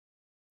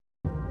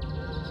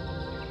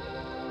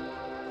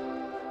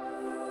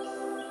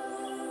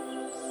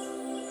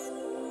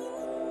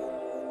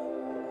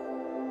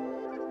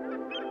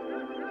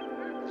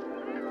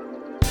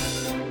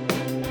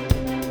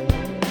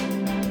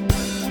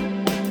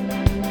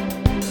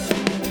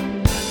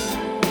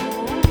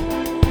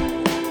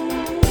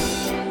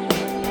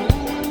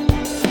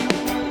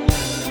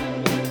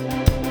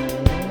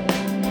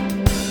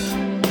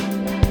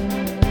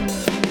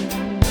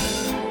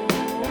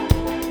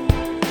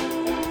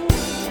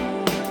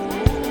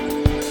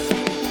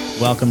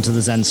Welcome to the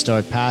Zen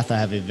Stoic Path. I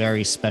have a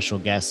very special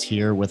guest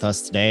here with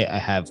us today. I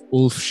have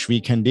Ulf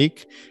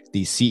Schwekendiek,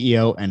 the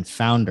CEO and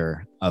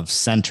founder of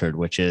Centered,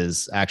 which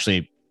is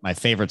actually my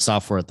favorite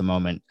software at the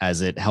moment,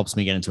 as it helps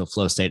me get into a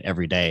flow state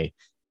every day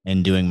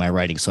in doing my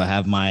writing. So I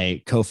have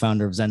my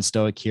co-founder of Zen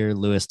Stoic here,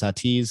 Louis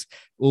Tatis.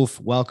 Ulf,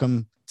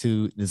 welcome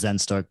to the Zen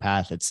Stoic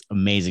Path. It's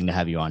amazing to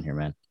have you on here,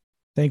 man.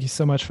 Thank you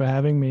so much for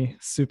having me.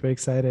 Super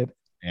excited.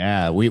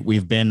 Yeah,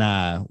 we've been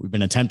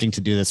attempting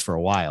to do this for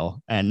a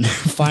while, and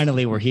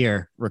finally we're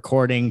here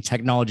recording.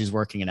 Technology's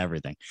working and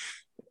everything.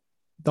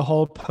 The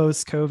whole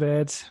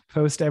post-COVID,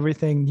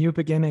 post-everything, new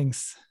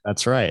beginnings.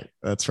 That's right.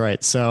 That's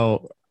right.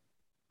 So,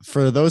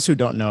 for those who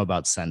don't know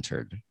about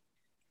Centered,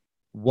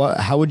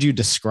 how would you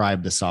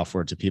describe the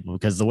software to people?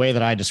 Because the way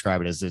that I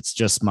describe it is, it's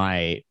just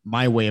my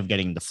way of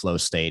getting the flow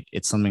state.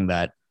 It's something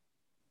that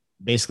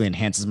basically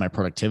enhances my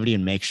productivity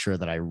and makes sure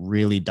that I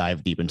really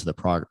dive deep into the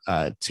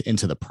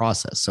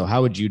process. So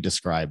how would you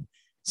describe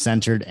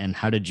Centered, and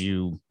how did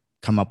you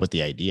come up with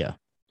the idea?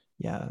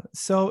 Yeah.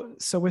 So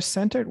with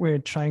Centered, we're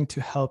trying to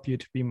help you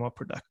to be more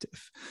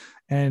productive.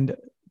 And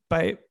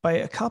by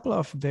a couple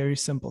of very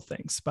simple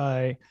things,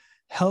 by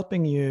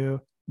helping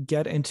you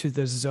get into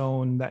the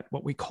zone, that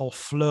what we call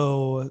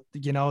flow,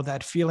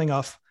 that feeling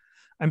of,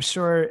 I'm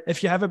sure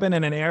if you ever been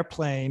in an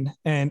airplane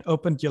and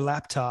opened your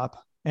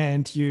laptop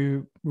and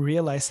you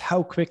realize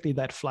how quickly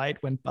that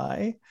flight went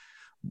by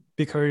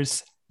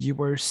because you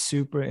were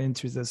super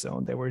into the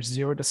zone. There were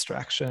zero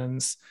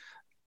distractions.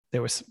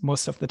 There was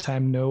most of the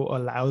time no or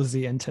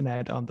lousy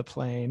internet on the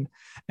plane,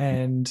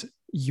 and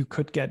you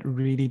could get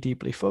really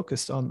deeply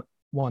focused on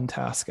one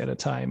task at a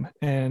time.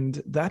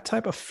 And that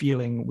type of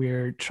feeling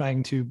we're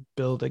trying to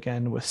build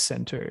again with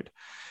Centered.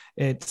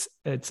 It's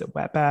a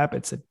web app,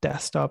 it's a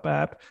desktop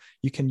app.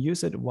 You can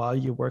use it while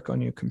you work on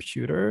your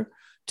computer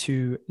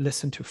to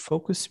listen to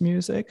focus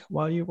music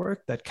while you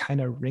work. That kind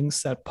of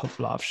rings that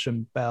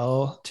Pavlovian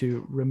bell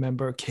to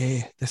remember,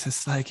 okay, this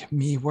is like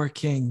me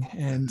working,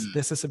 and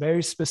this is a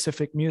very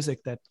specific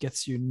music that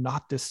gets you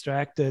not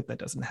distracted, that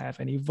doesn't have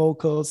any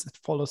vocals, it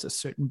follows a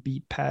certain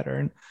beat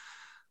pattern.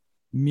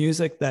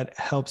 Music that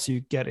helps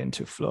you get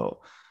into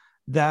flow.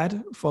 That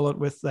followed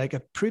with like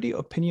a pretty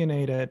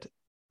opinionated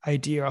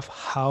idea of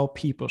how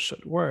people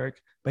should work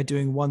by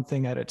doing one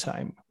thing at a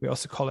time. We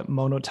also call it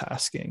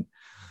monotasking.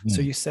 So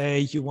you say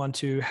you want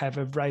to have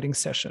a writing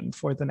session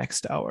for the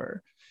next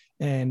hour,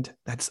 and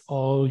that's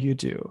all you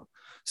do.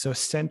 So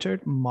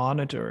Centered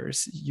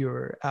monitors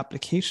your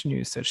application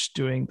usage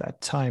during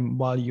that time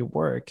while you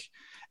work.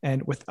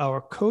 And with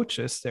our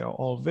coaches, they're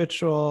all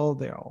virtual,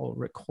 they're all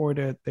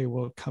recorded. They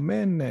will come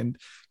in and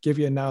give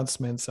you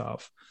announcements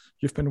of,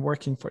 you've been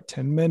working for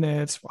 10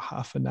 minutes, for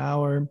half an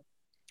hour.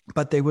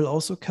 But they will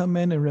also come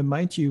in and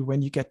remind you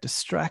when you get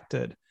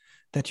distracted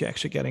that you're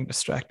actually getting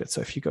distracted.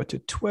 So if you go to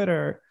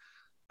Twitter,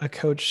 our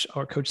coach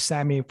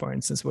Sammy, for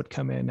instance, would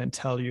come in and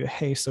tell you,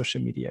 hey, social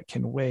media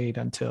can wait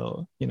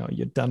until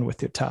you're done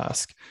with your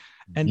task.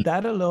 And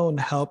that alone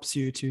helps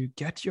you to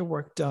get your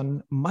work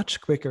done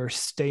much quicker,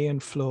 stay in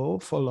flow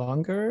for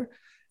longer.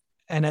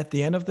 And at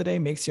the end of the day,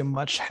 makes you a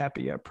much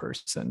happier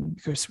person,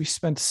 because we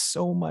spend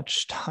so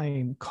much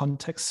time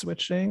context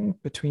switching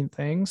between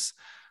things.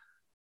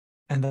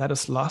 And that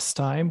is lost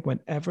time.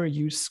 Whenever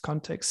you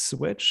context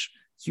switch,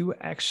 you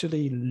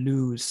actually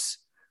lose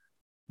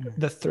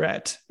the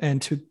thread,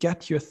 and to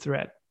get your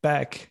thread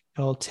back,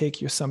 it'll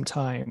take you some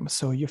time.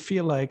 So you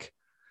feel like,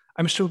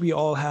 I'm sure we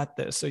all had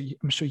this, so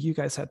I'm sure you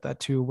guys had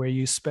that too, where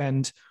you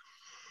spend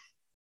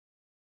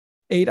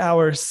 8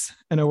 hours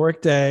in a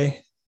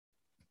workday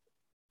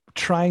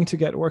trying to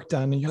get work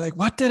done, and you're like,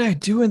 what did I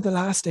do in the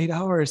last 8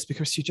 hours?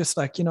 Because you just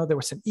like, there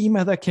was an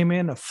email that came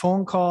in, a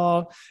phone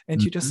call,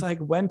 and you just like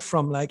went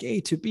from like A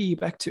to B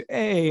back to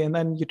A, and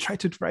then you tried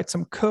to write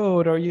some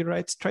code, or you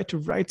tried to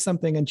write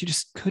something, and you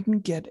just couldn't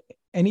get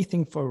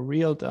anything for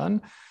real done.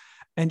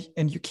 And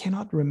you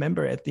cannot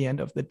remember at the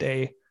end of the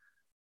day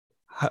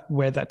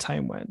where that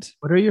time went.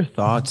 What are your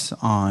thoughts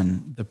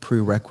on the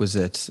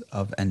prerequisites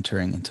of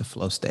entering into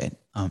flow state?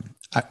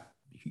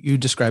 You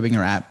describing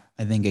your app,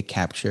 I think it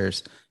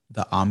captures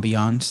the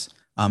ambiance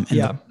and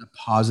the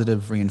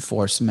positive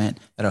reinforcement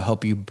that'll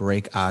help you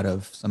break out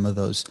of some of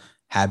those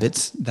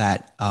habits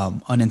that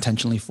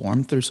unintentionally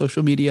formed through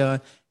social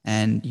media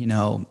and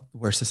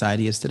where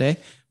society is today.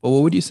 But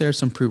what would you say are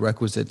some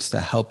prerequisites to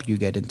help you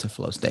get into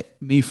flow state?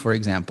 Me, for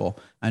example,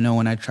 I know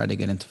when I try to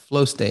get into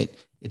flow state,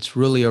 it's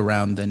really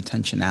around the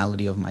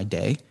intentionality of my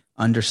day,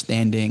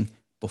 understanding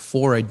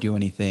before I do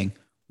anything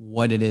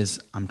what it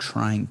is I'm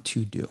trying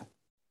to do.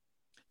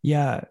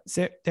 Yeah,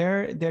 so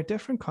there are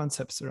different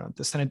concepts around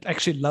this, and I'd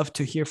actually love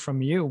to hear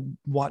from you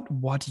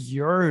what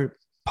your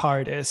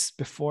part is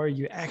before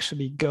you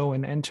actually go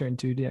and enter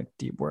into the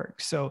deep work.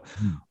 So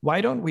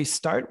why don't we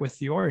start with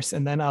yours,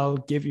 and then I'll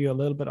give you a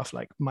little bit of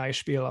like my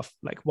spiel of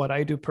like what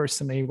I do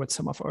personally, what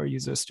some of our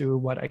users do,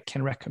 what I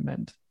can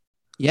recommend.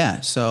 Yeah,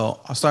 so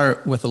I'll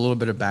start with a little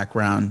bit of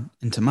background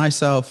into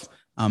myself.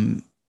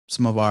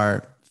 Some of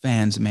our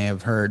fans may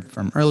have heard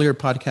from earlier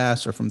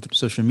podcasts or from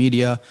social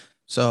media.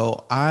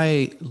 So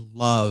I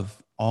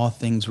love all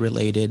things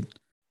related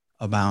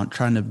about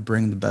trying to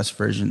bring the best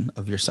version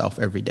of yourself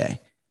every day.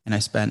 And I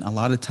spent a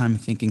lot of time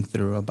thinking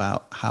through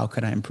about how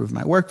could I improve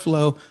my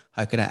workflow?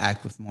 How could I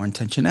act with more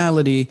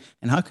intentionality?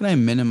 And how can I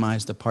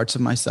minimize the parts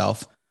of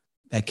myself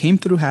that came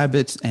through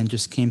habits and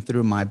just came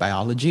through my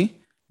biology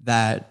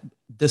that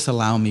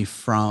disallow me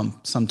from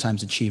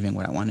sometimes achieving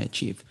what I want to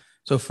achieve.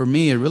 So for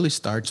me, it really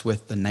starts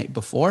with the night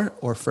before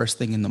or first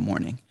thing in the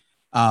morning.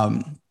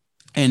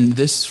 And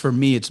this, for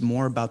me, it's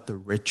more about the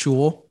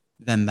ritual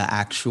than the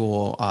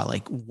actual,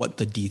 like what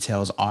the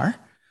details are.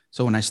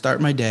 So when I start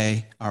my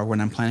day or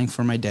when I'm planning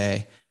for my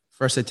day,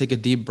 first I take a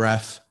deep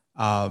breath,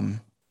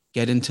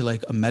 get into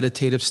like a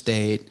meditative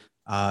state,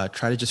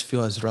 try to just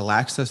feel as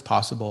relaxed as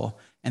possible.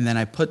 And then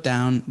I put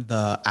down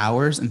the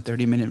hours and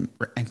 30-minute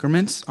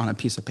increments on a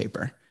piece of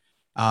paper.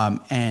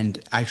 And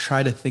I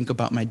try to think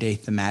about my day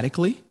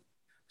thematically.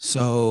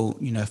 So,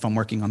 if I'm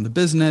working on the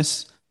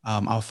business,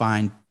 I'll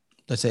find,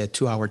 let's say, a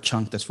 2-hour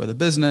chunk that's for the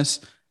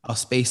business. I'll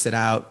space it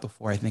out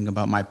before I think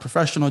about my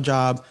professional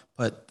job,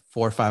 put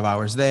 4 or 5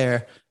 hours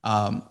there.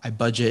 I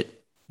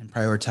budget and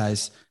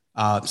prioritize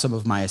some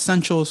of my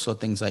essentials. So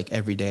things like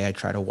every day I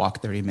try to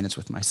walk 30 minutes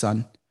with my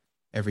son.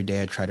 Every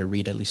day I try to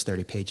read at least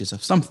 30 pages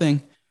of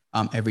something.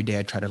 Every day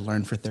I try to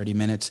learn for 30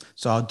 minutes.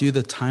 So I'll do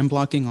the time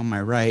blocking on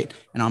my right,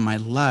 and on my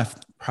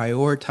left,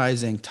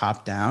 prioritizing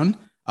top down,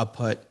 I'll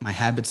put my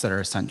habits that are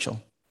essential,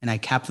 and I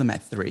cap them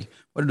at 3.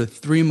 What are the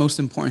 3 most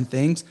important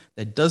things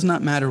that does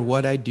not matter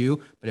what I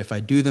do, but if I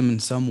do them in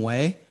some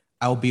way,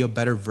 I'll be a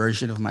better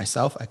version of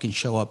myself. I can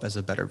show up as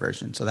a better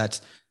version. So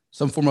that's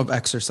some form of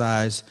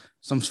exercise,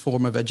 some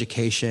form of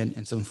education,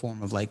 and some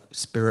form of like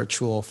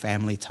spiritual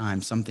family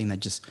time, something that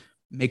just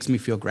makes me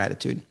feel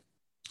gratitude.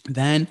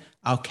 Then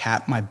I'll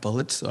cap my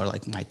bullets or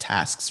like my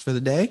tasks for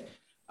the day.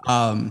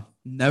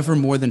 Never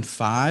more than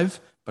 5,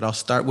 but I'll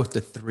start with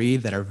the 3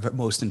 that are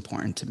most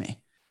important to me.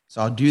 So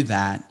I'll do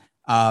that.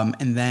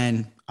 And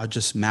then I'll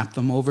just map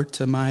them over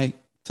to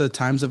the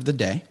times of the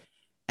day.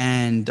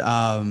 And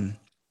I'll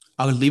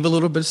leave a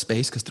little bit of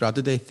space because throughout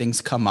the day,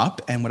 things come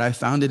up. And what I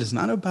found it is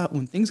not about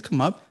when things come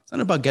up, it's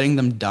not about getting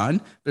them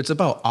done, but it's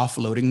about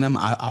offloading them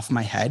off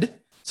my head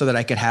so that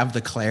I could have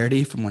the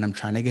clarity from when I'm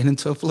trying to get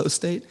into a flow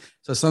state.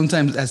 So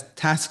sometimes as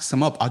tasks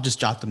come up, I'll just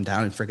jot them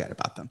down and forget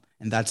about them.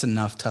 And that's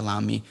enough to allow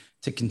me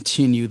to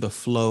continue the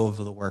flow of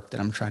the work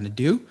that I'm trying to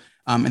do.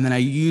 And then I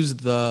use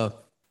the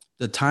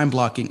time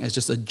blocking as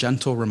just a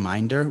gentle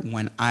reminder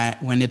when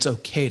it's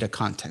okay to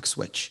context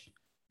switch,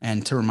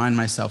 and to remind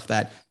myself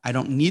that I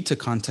don't need to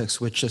context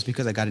switch just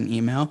because I got an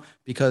email,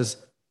 because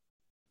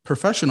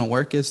professional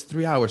work is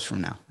 3 hours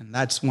from now. And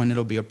that's when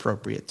it'll be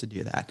appropriate to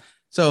do that.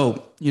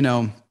 So,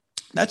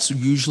 that's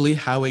usually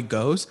how it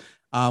goes.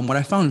 What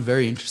I found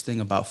very interesting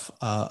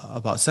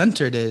about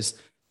Centered is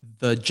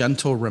the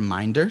gentle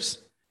reminders.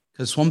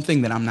 Because one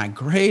thing that I'm not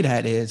great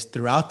at is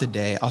throughout the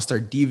day, I'll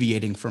start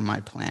deviating from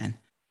my plan.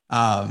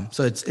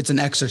 So it's an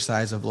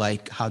exercise of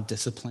like, how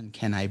disciplined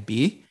can I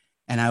be?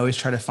 And I always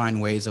try to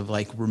find ways of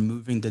like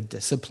removing the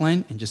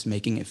discipline and just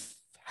making it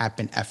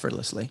happen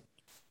effortlessly.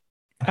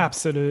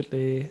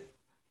 Absolutely.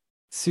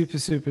 Super,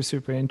 super,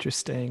 super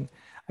interesting.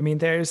 I mean,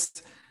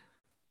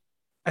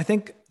 I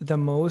think the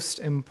most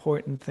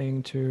important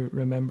thing to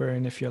remember,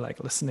 and if you're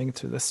like listening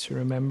to this, to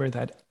remember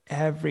that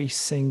every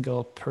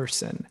single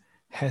person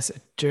has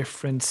a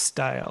different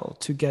style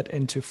to get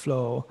into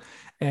flow.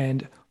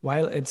 And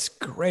while it's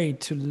great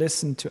to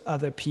listen to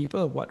other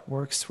people, what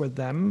works for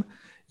them,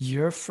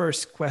 your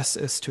first quest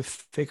is to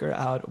figure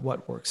out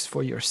what works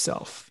for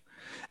yourself.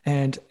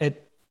 And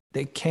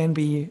it can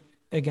be,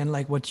 again,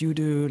 like what you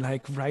do,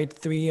 like write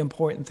 3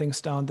 important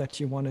things down that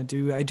you want to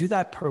do. I do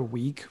that per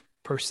week.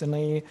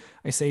 Personally,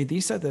 I say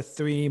these are the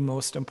 3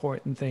 most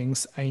important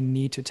things I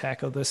need to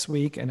tackle this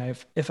week. And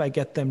if I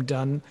get them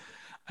done,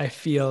 I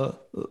feel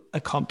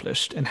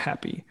accomplished and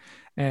happy.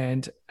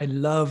 And I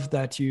love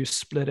that you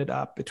split it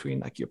up between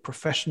like your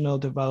professional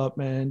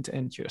development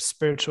and your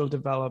spiritual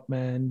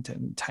development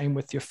and time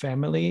with your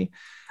family.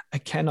 I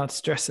cannot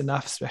stress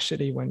enough,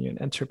 especially when you're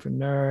an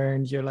entrepreneur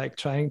and you're like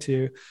trying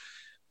to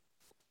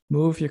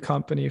move your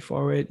company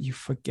forward, you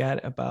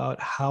forget about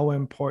how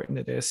important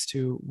it is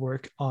to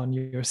work on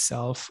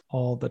yourself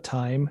all the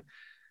time.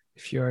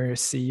 If you're a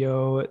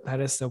CEO,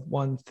 that is the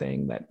one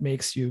thing that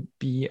makes you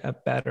be a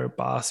better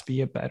boss,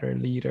 be a better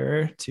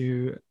leader,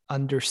 to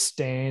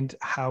understand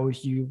how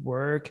you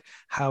work,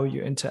 how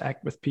you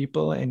interact with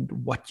people, and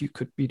what you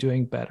could be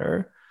doing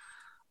better.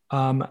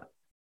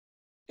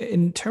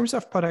 In terms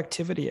of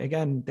productivity,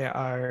 again,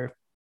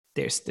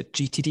 there's the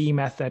GTD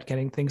method,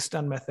 getting things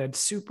done method,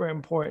 super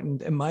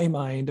important in my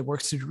mind. It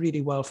works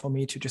really well for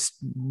me to just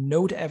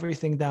note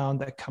everything down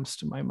that comes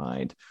to my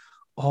mind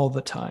all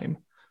the time.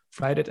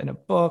 Write it in a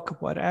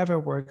book, whatever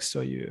works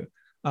for you.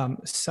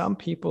 Some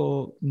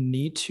people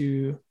need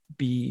to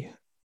be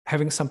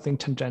having something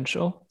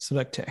tangential, so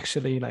like to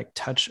actually like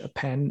touch a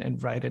pen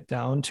and write it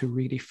down to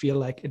really feel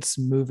like it's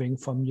moving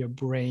from your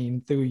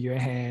brain through your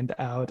hand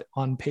out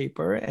on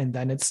paper, and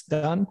then it's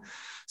done.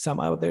 Some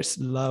others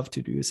love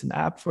to use an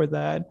app for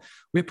that.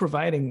 We're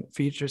providing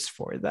features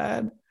for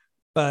that,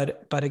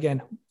 But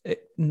again,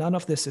 none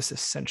of this is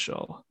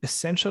essential.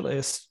 Essential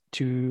is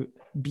to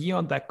be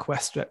on that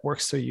quest that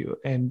works for you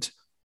and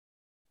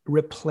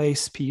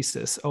replace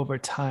pieces over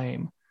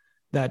time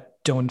that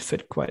don't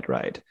fit quite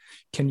right.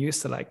 Can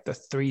use the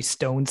 3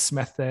 stones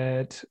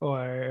method,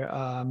 or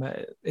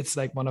it's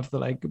like one of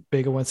the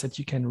bigger ones that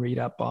you can read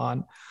up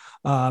on.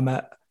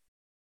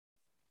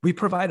 We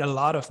provide a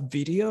lot of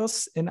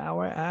videos in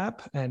our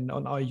app and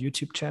on our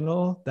YouTube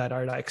channel that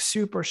are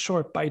super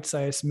short,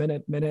 bite-sized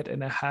minute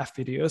and a half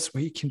videos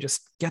where you can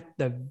just get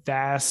the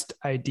vast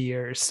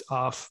ideas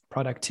of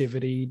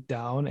productivity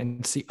down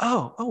and see,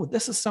 oh,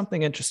 this is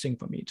something interesting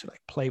for me to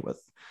play with.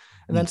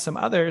 And then some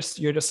others,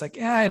 you're just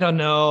yeah, I don't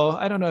know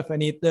if I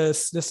need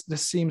this. This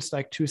seems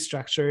too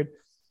structured.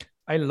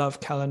 I love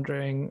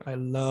calendaring. I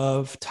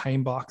love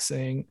time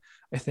boxing.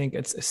 I think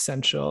it's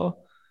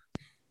essential.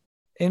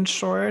 In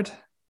short,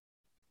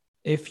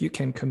 if you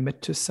can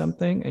commit to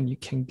something and you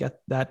can get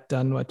that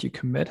done, what you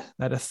commit,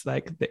 that is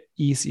the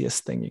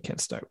easiest thing you can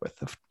start with.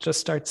 Just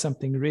start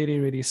something really,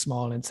 really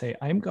small and say,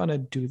 I'm going to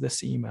do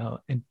this email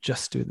and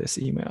just do this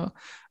email.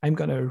 I'm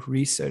going to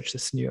research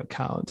this new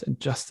account and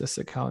just this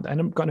account.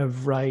 And I'm going to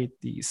write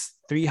these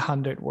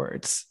 300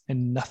 words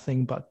and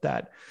nothing but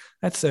that.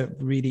 That's a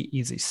really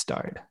easy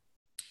start.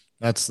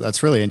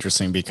 That's really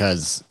interesting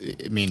because,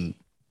 I mean,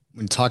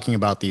 when talking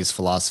about these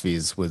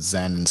philosophies with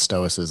Zen and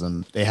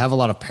Stoicism, they have a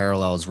lot of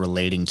parallels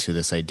relating to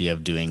this idea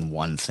of doing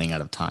one thing at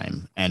a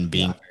time and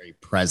being very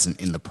present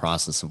in the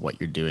process of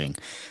what you're doing.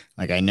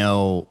 I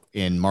know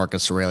in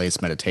Marcus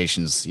Aurelius'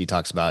 Meditations, he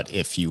talks about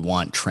if you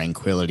want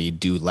tranquility,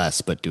 do less,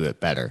 but do it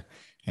better.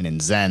 And in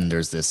Zen,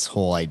 there's this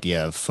whole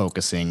idea of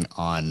focusing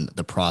on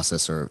the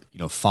process, or,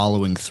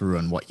 following through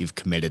on what you've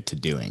committed to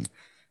doing.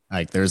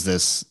 There's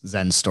this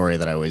Zen story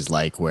that I always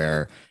like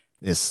where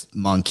this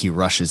monk, he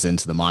rushes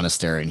into the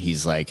monastery and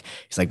he's like,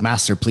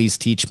 master, please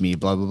teach me,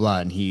 blah, blah, blah.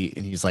 And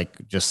he's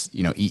like, just,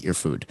 eat your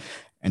food.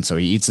 And so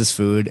he eats his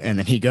food and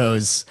then he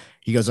goes,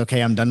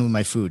 okay, I'm done with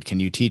my food.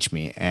 Can you teach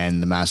me?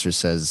 And the master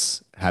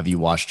says, have you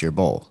washed your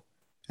bowl?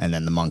 And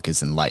then the monk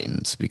is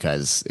enlightened,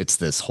 because it's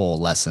this whole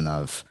lesson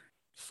of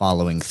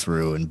following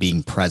through and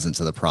being present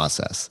to the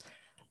process.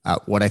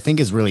 What I think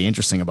is really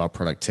interesting about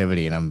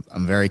productivity, and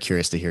I'm very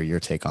curious to hear your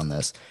take on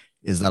this,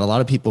 is that a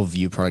lot of people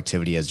view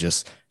productivity as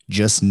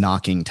just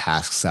knocking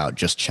tasks out,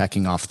 just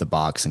checking off the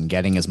box and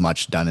getting as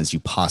much done as you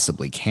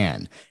possibly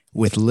can,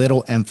 with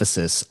little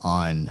emphasis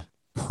on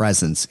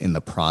presence in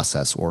the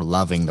process, or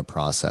loving the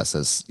process,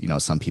 as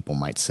some people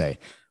might say.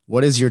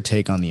 What is your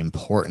take on the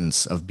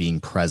importance of being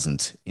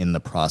present in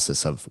the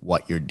process of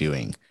what you're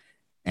doing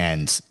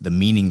and the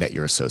meaning that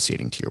you're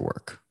associating to your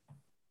work?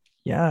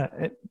 Yeah,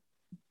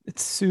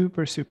 it's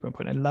super, super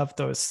important. I love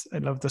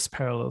those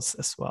parallels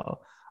as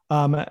well.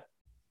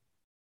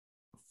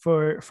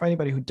 For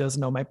anybody who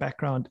doesn't know, my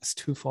background is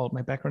twofold.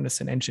 My background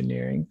is in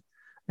engineering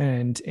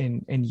and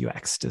in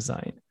UX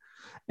design,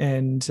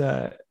 and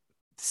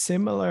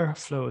similar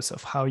flows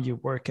of how you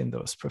work in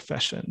those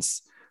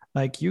professions.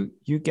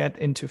 You get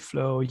into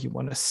flow, you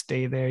want to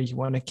stay there, you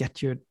want to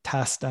get your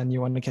task done,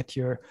 you want to get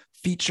your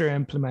feature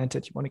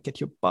implemented, you want to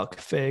get your bug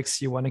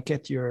fixed, you want to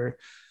get your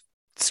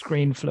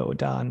screen flow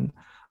done,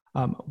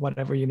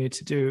 whatever you need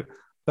to do.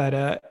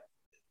 But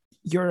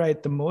you're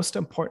right. The most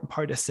important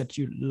part is that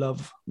you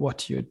love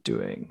what you're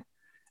doing.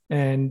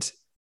 And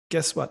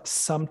guess what?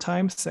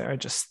 Sometimes there are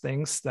just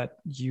things that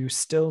you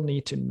still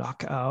need to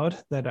knock out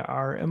that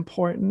are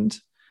important.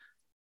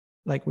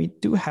 We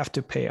do have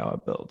to pay our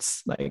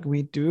bills.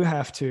 We do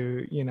have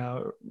to,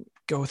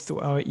 go through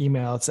our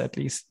emails at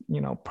least,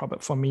 probably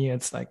for me,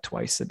 it's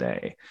twice a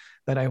day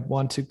that I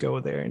want to go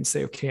there and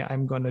say, okay,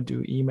 I'm going to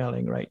do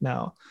emailing right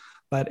now.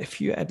 But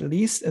if you at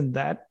least in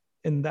that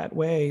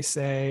way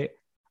say,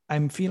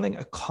 I'm feeling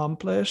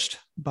accomplished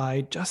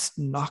by just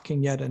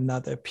knocking yet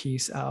another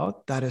piece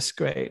out, that is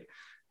great.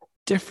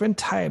 Different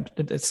type,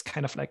 it's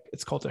kind of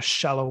it's called a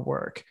shallow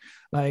work.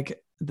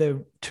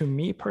 To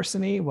me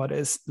personally, what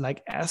is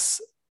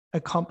as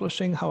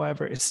accomplishing,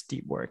 however, is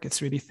deep work.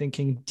 It's really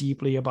thinking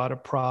deeply about a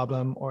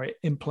problem or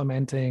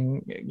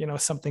implementing,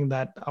 something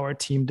that our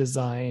team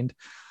designed,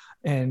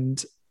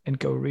 and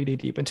go really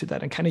deep into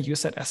that and kind of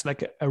use that as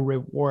a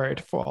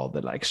reward for all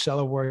the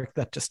shallow work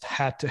that just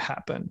had to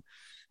happen.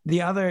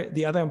 The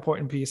other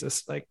important piece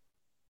is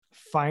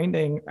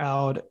finding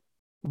out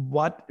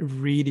what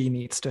really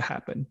needs to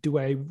happen. Do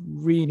I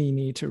really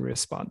need to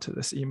respond to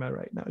this email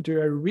right now? Do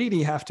I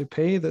really have to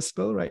pay this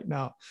bill right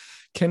now?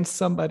 Can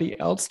somebody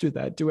else do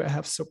that? Do I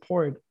have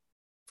support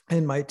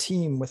in my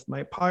team with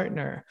my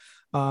partner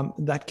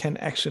that can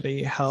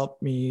actually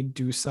help me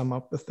do some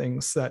of the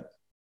things that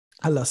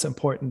are less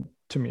important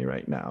to me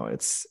right now?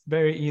 It's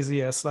very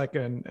easy as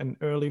an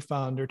early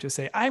founder to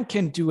say, I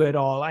can do it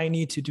all. I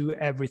need to do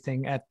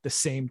everything at the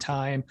same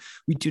time.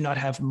 We do not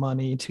have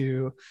money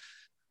to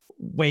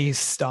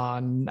waste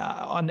on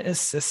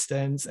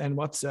assistance and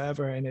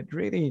whatsoever. And it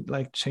really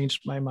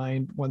changed my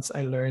mind once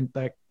I learned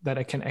that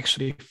I can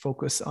actually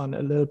focus on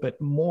a little bit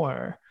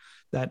more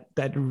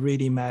that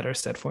really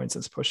matters, that, for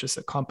instance, pushes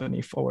a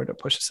company forward or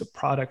pushes a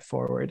product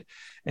forward,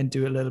 and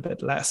do a little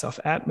bit less of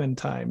admin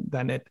time,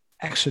 then it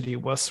actually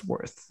was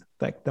worth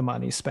like the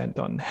money spent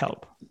on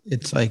help.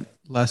 It's like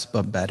less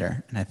but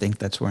better. And I think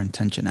that's where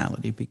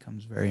intentionality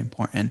becomes very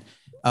important.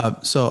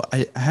 So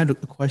I had a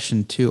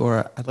question too,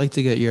 or I'd like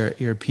to get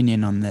your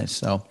opinion on this.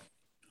 So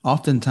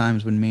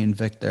oftentimes when me and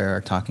Victor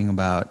are talking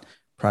about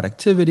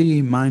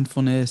productivity,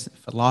 mindfulness,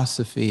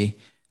 philosophy,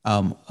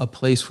 a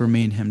place where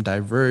me and him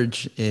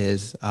diverge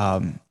is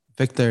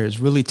Victor is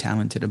really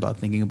talented about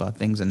thinking about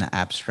things in the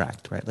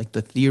abstract, right? Like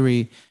the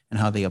theory and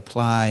how they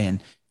apply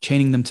and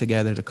chaining them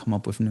together to come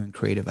up with new and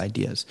creative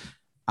ideas.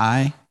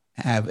 I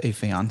have a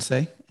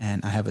fiance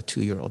and I have a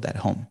 2-year-old at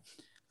home.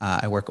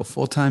 I work a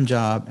full-time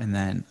job, and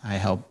then I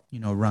help,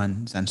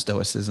 run Zen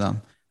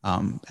Stoicism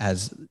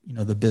as,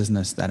 the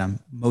business that I'm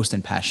most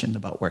impassioned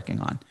about working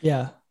on.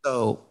 Yeah.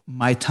 So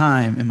my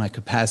time and my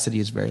capacity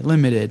is very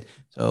limited.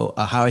 So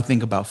how I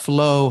think about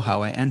flow,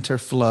 how I enter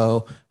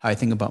flow, how I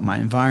think about my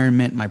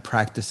environment, my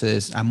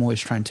practices, I'm always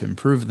trying to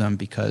improve them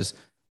because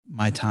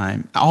my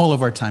time, all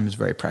of our time is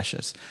very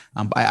precious.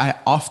 But I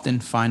often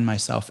find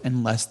myself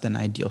in less than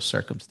ideal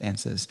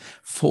circumstances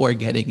for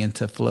getting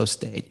into flow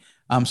state.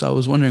 So I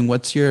was wondering,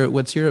 what's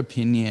your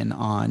opinion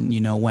on,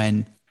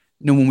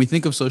 when we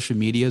think of social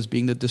media as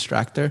being the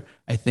distractor,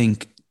 I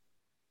think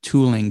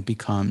tooling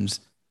becomes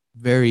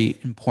very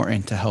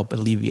important to help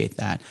alleviate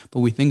that.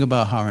 But we think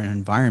about how our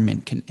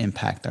environment can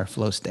impact our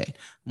flow state.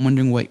 I'm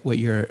wondering what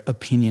your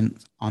opinion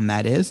on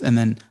that is. And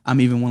then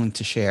I'm even willing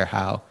to share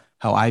how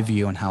I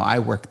view and how I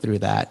work through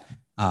that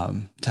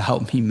to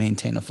help me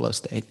maintain a flow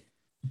state.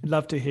 I'd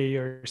love to hear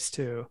yours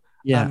too.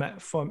 Yeah.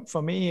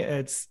 For me,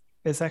 it's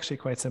actually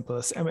quite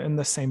simple. I'm in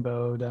the same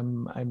boat.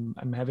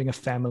 I'm having a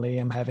family.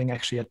 I'm having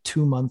actually a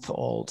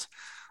 2-month-old.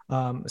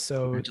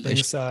 So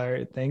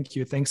thank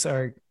you. Things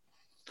are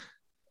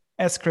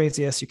as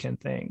crazy as you can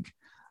think,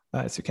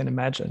 as you can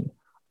imagine.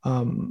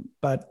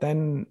 But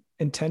then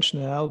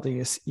intentionality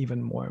is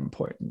even more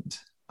important.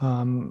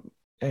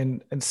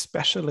 And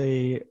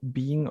especially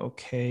being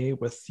okay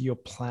with your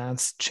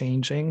plans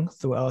changing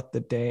throughout the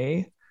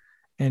day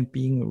and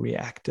being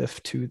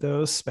reactive to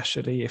those,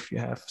 especially if you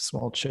have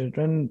small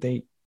children.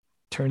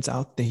 Turns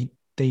out they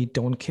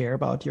don't care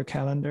about your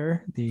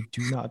calendar. They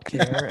do not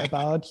care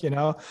about, Very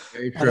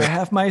and I true.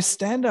 have my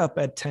stand up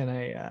at 10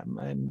 a.m.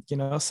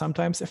 And,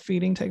 sometimes a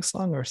feeding takes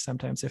longer,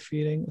 sometimes a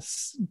feeding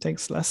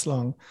takes less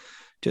long.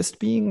 Just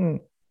being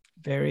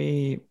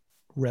very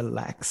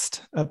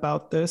relaxed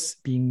about this,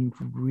 being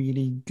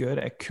really good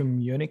at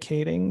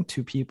communicating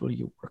to people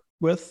you work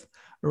with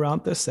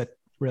around this that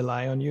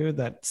rely on you,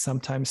 that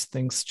sometimes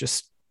things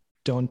just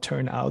don't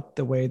turn out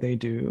the way they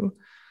do.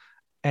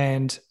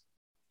 And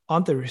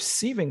on the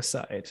receiving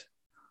side,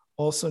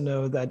 also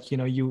know that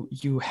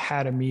you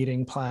had a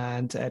meeting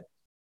planned at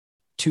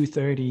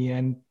 2:30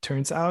 and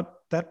turns out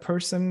that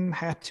person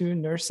had to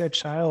nurse their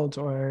child,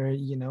 or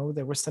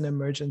there was an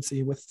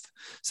emergency with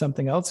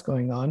something else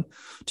going on.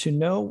 To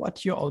know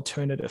what your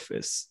alternative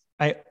is.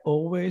 I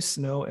always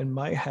know in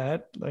my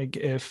head, like,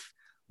 if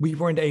we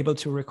weren't able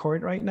to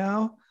record right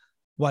now,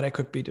 what I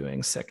could be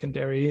doing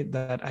secondary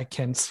that I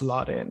can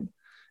slot in.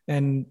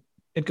 And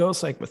it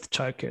goes like with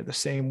childcare the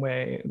same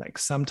way. Like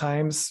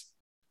sometimes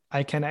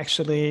I can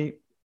actually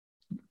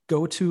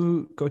go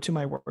to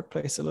my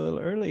workplace a little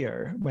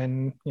earlier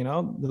when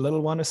the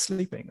little one is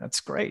sleeping. That's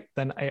great.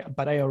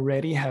 But I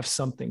already have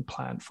something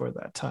planned for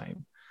that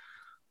time.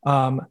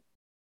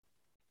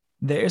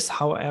 There's,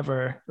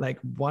 however, like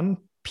one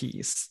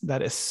piece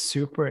that is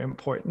super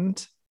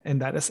important,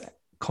 and that is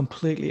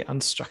completely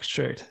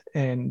unstructured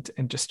and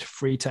just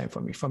free time for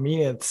me. For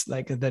me, it's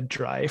like the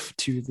drive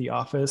to the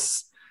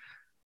office.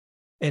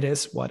 It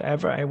is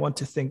whatever I want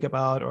to think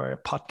about or a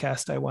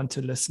podcast I want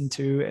to listen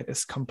to. It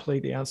is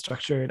completely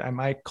unstructured. I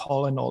might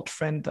call an old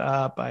friend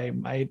up.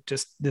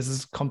 This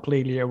is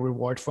completely a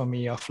reward for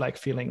me of like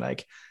feeling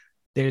like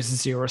there's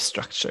zero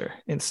structure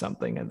in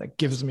something. And that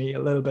gives me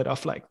a little bit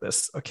of like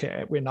this,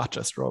 okay, we're not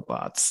just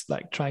robots,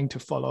 like trying to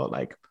follow,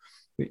 like,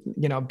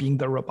 being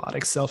the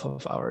robotic self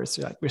of ours.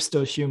 Like, we're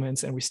still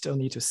humans and we still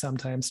need to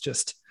sometimes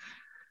just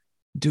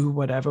do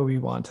whatever we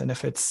want. And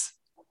if it's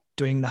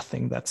doing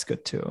nothing, that's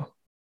good too.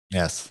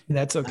 Yes.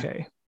 That's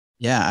okay.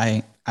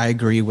 Yeah, I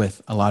agree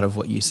with a lot of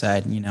what you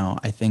said.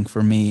 I think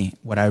for me,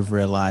 what I've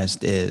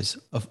realized is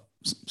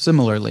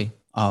similarly,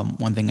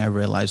 one thing I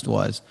realized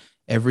was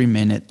every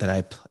minute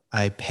that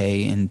I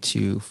pay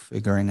into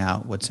figuring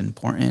out what's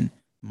important,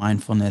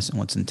 mindfulness, and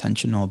what's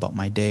intentional about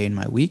my day and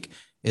my week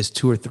is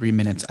 2 or 3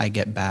 minutes I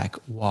get back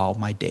while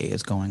my day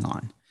is going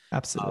on.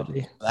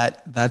 Absolutely.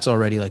 That's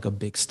already like a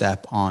big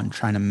step on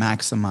trying to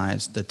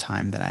maximize the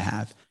time that I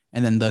have.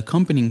 And then the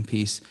accompanying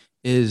piece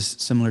is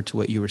similar to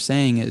what you were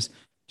saying, is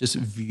just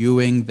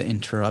viewing the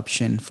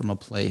interruption from a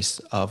place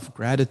of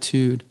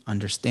gratitude,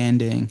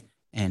 understanding,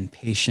 and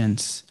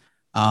patience,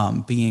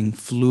 being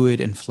fluid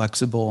and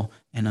flexible,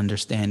 and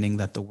understanding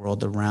that the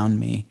world around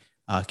me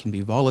can be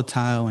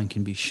volatile and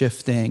can be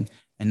shifting,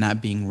 and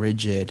not being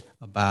rigid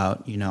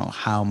about,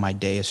 how my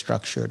day is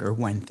structured or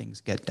when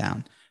things get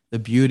down. The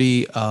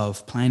beauty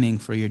of planning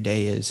for your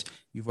day is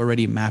you've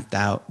already mapped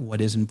out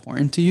what is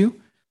important to you.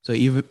 So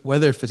even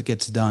whether if it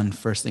gets done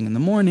first thing in the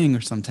morning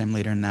or sometime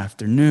later in the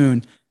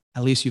afternoon,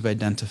 at least you've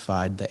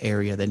identified the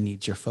area that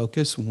needs your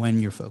focus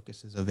when your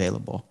focus is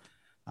available.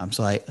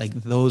 So I like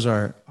those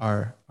are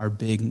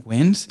big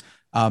wins.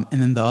 And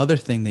then the other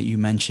thing that you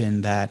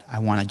mentioned that I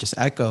want to just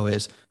echo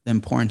is the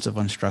importance of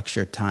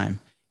unstructured time.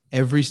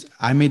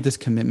 I made this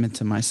commitment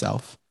to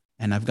myself,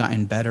 and I've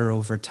gotten better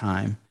over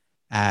time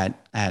at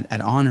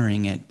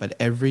honoring it. But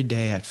every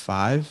day at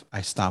 5,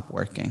 I stop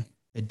working.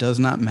 It does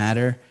not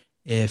matter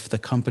if the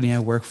company I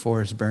work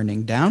for is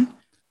burning down.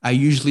 I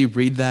usually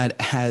read that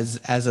as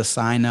a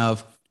sign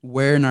of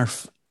where in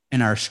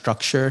our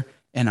structure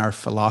and our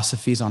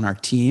philosophies on our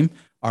team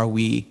are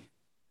we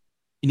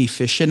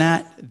inefficient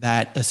at,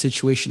 that a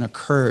situation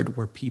occurred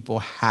where people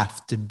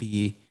have to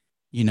be,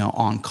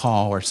 on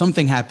call, or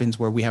something happens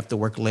where we have to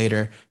work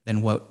later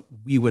than what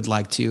we would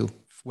like to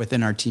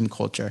within our team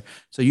culture.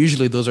 So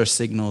usually those are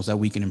signals that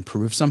we can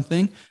improve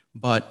something.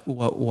 But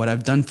what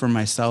I've done for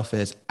myself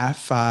is at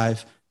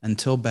 5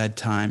 until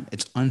bedtime,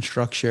 it's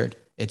unstructured.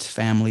 It's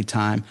family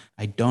time.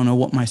 I don't know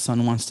what my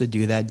son wants to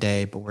do that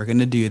day, but we're going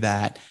to do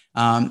that.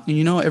 And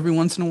every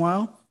once in a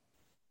while,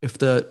 if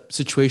the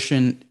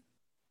situation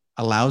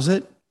allows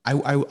it,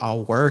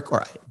 I'll work.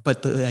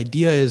 But the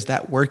idea is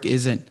that work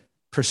isn't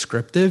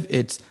prescriptive.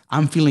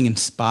 I'm feeling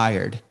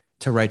inspired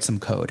to write some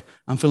code.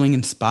 I'm feeling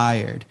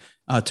inspired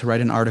to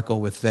write an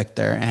article with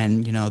Victor,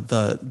 and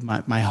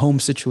my home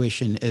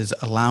situation is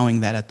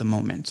allowing that at the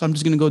moment. So I'm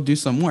just going to go do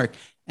some work,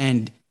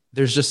 and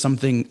there's just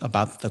something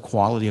about the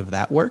quality of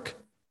that work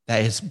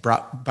that is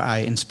brought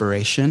by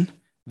inspiration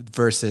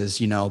versus,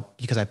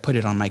 because I put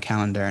it on my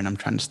calendar and I'm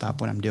trying to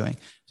stop what I'm doing.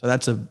 So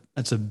that's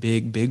a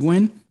big, big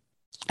win.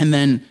 And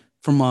then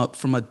from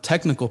a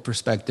technical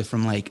perspective,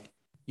 from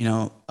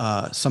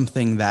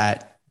something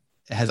that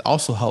has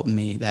also helped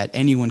me that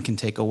anyone can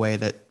take away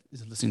that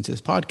is listening to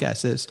this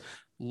podcast is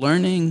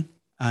learning,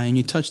 and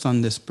you touched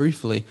on this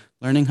briefly,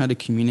 learning how to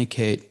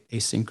communicate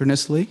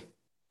asynchronously.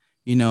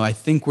 I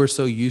think we're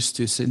so used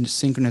to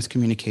synchronous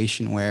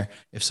communication where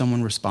if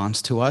someone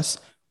responds to us,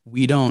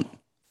 we don't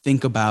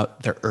think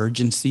about the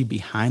urgency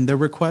behind the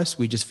request.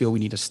 We just feel we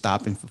need to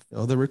stop and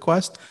fulfill the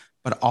request.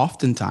 But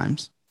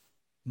oftentimes,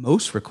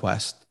 most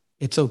requests,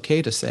 it's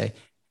okay to say,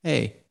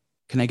 hey,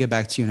 can I get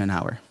back to you in an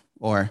hour?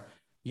 Or,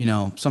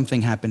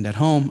 something happened at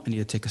home. I need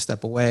to take a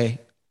step away.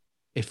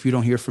 If you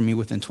don't hear from me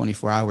within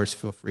 24 hours,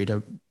 feel free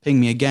to ping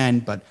me again,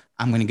 but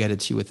I'm going to get it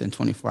to you within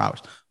 24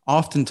 hours.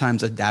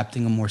 Oftentimes,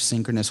 adapting a more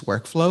synchronous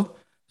workflow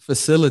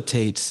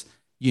facilitates,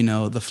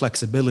 the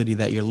flexibility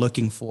that you're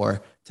looking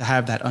for to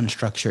have that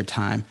unstructured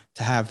time,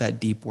 to have that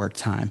deep work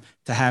time,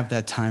 to have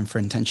that time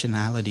for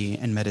intentionality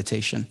and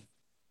meditation.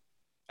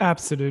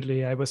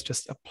 Absolutely. I was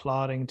just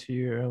applauding to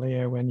you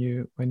earlier when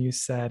you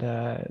said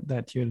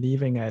that you're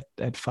leaving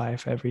at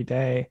 5 every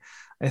day.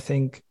 I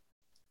think,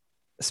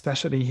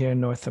 especially here in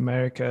North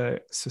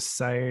America,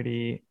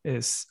 society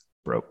is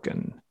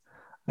broken.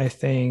 I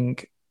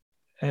think,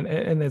 and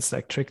it's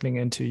like trickling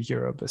into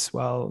Europe as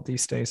well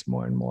these days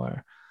more and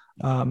more.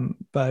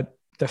 But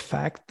the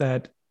fact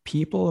that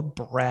people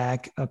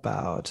brag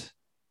about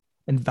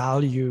and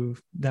value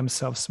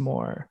themselves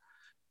more,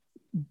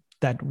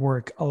 that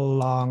work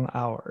long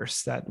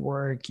hours, that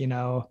work,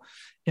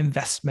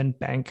 investment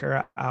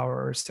banker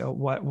hours, or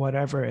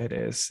whatever it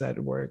is, that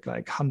work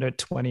like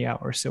 120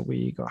 hours a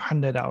week or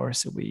 100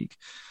 hours a week.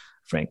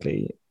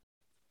 Frankly,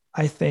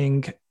 I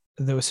think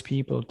those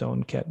people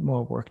don't get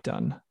more work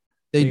done.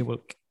 They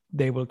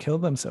will kill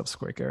themselves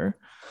quicker.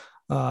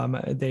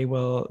 They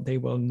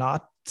will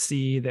not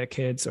see their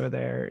kids or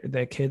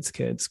their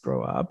kids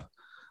grow up.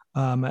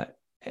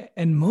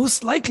 And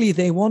most likely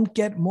they won't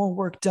get more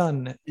work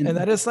done. And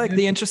that is like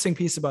the interesting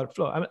piece about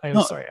flow.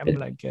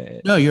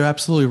 No, you're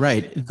absolutely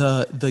right.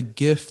 The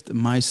gift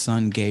my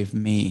son gave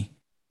me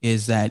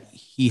is that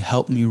he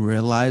helped me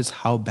realize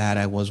how bad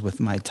I was with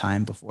my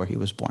time before he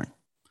was born.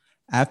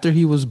 After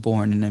he was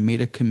born, and I made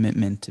a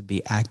commitment to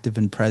be active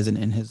and present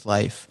in his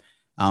life,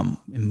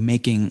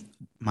 making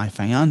my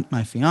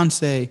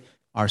fiance,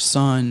 our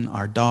son,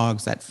 our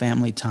dogs, that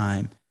family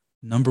time,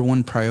 number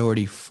one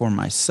priority for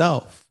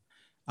myself.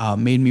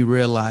 Made me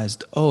realize,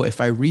 if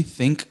I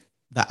rethink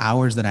the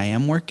hours that I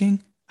am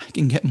working, I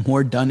can get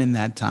more done in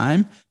that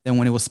time than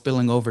when it was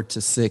spilling over to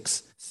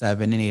 6,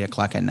 7, and 8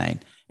 o'clock at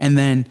night. And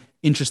then,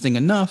 interesting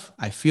enough,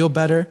 I feel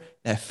better.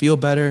 That feel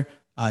better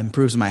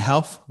improves my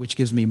health, which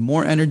gives me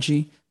more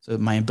energy. So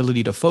my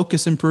ability to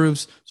focus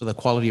improves. So the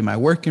quality of my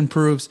work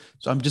improves.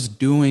 So I'm just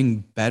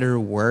doing better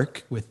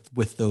work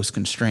with those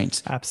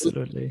constraints.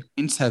 Absolutely. Those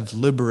constraints have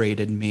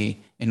liberated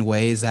me in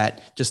ways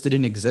that just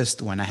didn't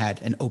exist when I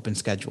had an open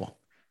schedule.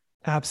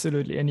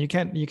 Absolutely. And you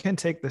can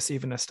take this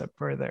even a step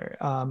further.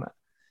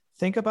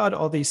 Think about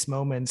all these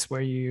moments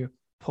where you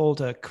pulled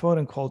a quote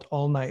unquote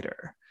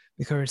all-nighter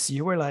because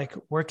you were like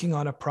working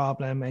on a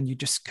problem and you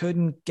just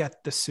couldn't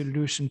get the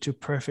solution to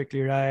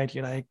perfectly right.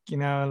 You're like,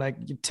 like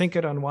you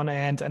tinker on one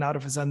end and out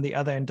of a sudden the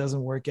other end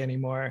doesn't work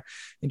anymore.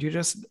 And you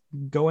just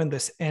go in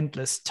this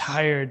endless,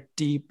 tired,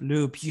 deep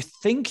loop. You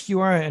think you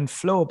are in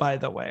flow, by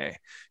the way.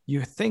 You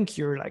think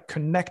you're like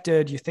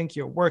connected. You think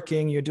you're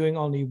working. You're doing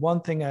only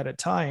one thing at a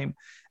time.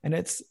 And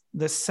it's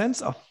the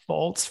sense of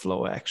false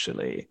flow,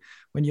 actually,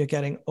 when you're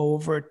getting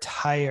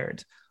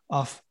overtired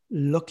of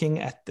looking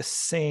at the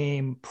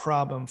same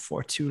problem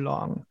for too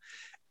long.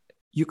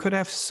 You could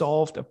have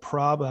solved a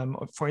problem,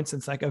 or for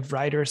instance, like a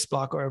writer's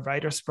block or a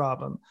writer's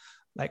problem,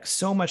 like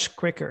so much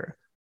quicker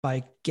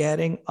by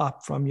getting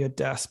up from your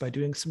desk, by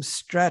doing some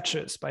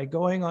stretches, by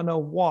going on a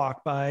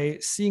walk, by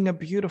seeing a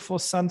beautiful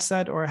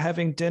sunset or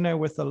having dinner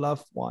with a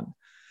loved one,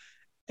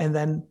 and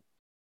then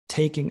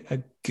taking a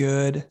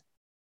good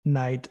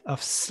night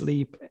of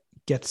sleep,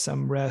 get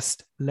some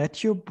rest,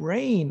 let your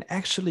brain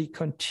actually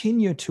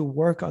continue to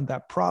work on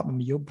that problem.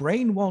 Your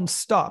brain won't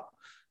stop.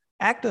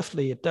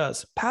 Actively, it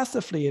does.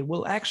 Passively, it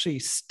will actually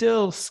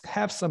still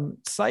have some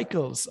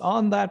cycles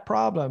on that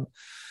problem.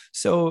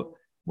 So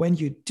when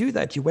you do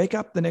that, you wake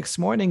up the next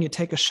morning, you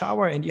take a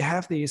shower, and you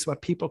have these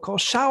what people call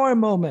shower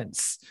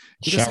moments.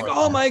 You're just like,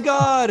 oh my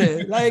God,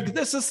 like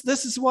this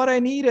is what I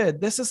needed.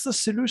 This is the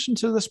solution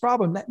to this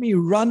problem. Let me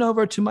run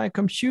over to my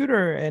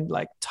computer and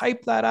like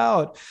type that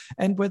out.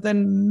 And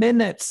within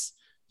minutes,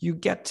 you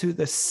get to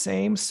the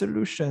same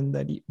solution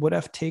that would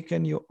have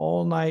taken you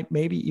all night,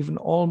 maybe even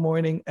all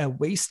morning, a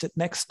wasted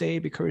next day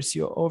because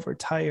you're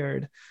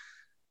overtired.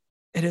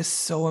 It is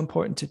so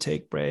important to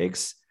take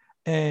breaks.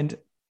 And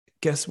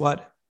guess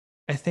what?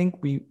 I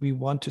think we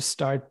want to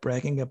start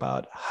bragging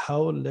about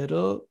how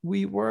little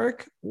we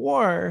work,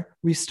 or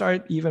we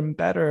start even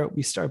better,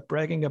 we start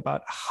bragging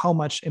about how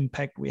much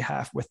impact we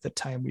have with the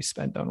time we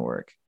spend on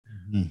work.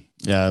 Mm-hmm.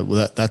 Yeah,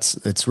 well,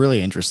 it's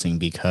really interesting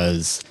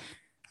because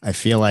I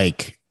feel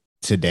like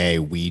today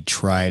we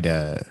try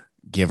to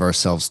give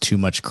ourselves too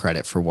much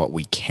credit for what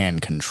we can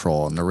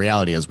control. And the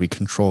reality is we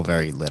control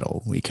very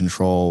little. We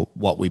control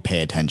what we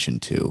pay attention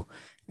to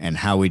and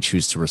how we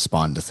choose to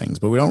respond to things,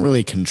 but we don't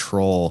really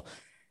control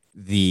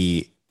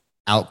the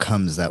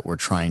outcomes that we're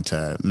trying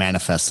to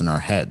manifest in our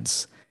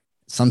heads.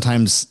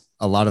 Sometimes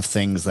a lot of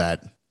things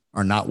that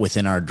are not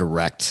within our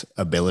direct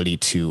ability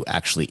to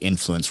actually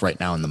influence right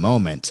now in the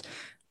moment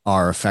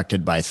are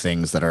affected by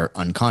things that are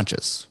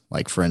unconscious.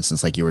 Like, for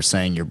instance, like you were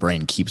saying, your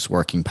brain keeps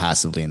working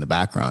passively in the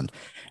background.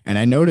 And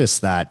I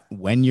noticed that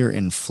when you're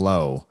in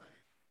flow,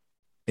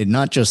 it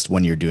not just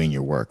when you're doing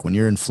your work, when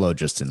you're in flow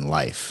just in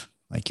life,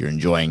 like you're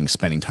enjoying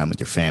spending time with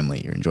your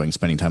family, you're enjoying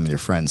spending time with your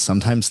friends,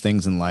 sometimes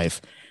things in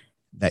life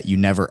that you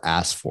never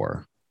asked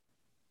for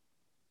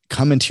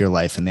come into your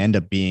life and they end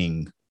up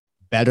being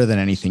better than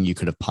anything you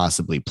could have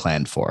possibly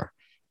planned for.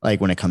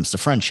 Like when it comes to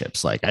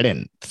friendships, like I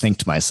didn't think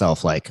to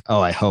myself like, oh,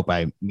 I hope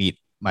I meet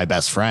my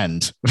best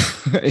friend,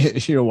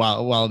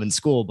 while I'm in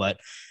school, but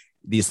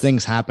these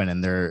things happen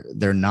and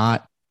they're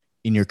not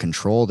in your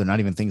control. They're not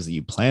even things that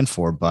you plan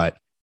for, but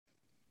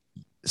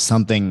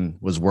something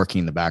was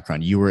working in the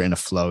background. You were in a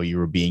flow, you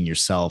were being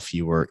yourself,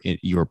 you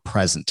were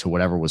present to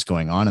whatever was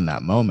going on in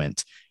that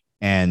moment.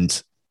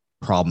 And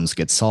problems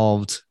get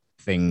solved,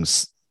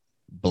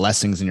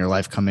 blessings in your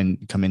life come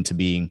into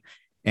being.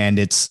 And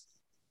it's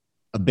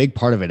a big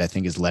part of it, I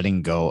think, is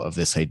letting go of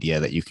this idea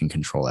that you can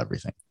control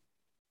everything.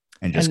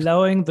 And just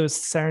allowing those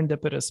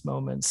serendipitous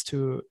moments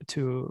to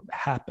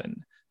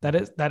happen.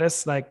 That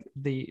is like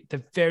the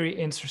very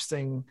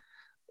interesting,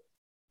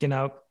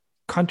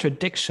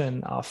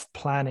 contradiction of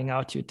planning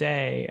out your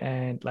day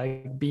and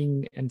like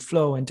being in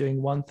flow and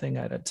doing one thing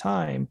at a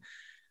time.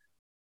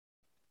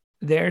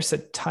 There's a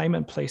time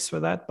and place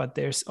for that, but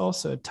there's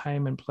also a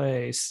time and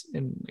place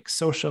in like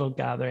social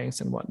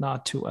gatherings and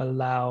whatnot to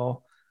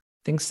allow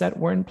things that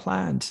weren't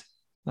planned,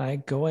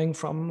 like going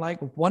from like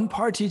one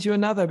party to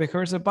another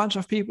because a bunch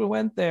of people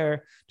went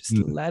there, just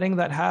letting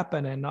that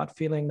happen and not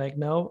feeling like,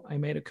 no, I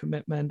made a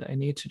commitment, I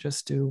need to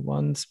just do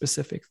one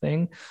specific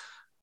thing.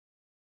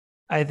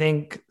 I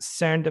think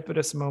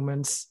serendipitous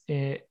moments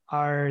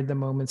are the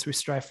moments we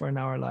strive for in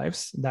our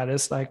lives. That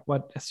is like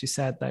what, as you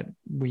said, that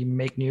we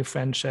make new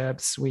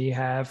friendships, we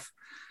have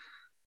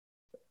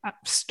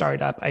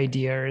startup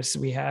ideas,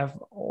 we have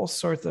all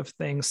sorts of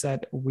things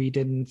that we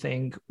didn't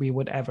think we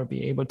would ever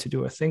be able to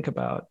do or think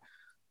about.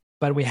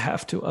 But we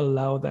have to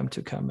allow them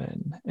to come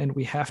in, and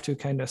we have to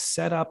kind of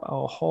set up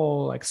our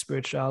whole like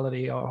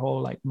spirituality, our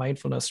whole like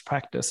mindfulness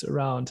practice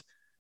around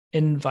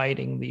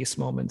inviting these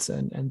moments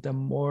in. And the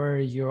more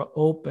you're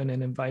open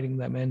and inviting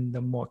them in, the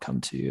more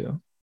come to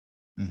you.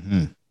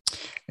 Mm-hmm.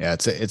 Yeah,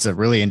 it's a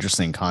really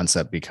interesting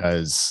concept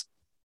because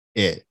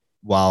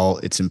while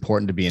it's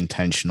important to be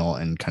intentional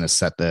and kind of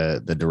set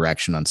the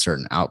direction on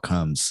certain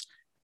outcomes,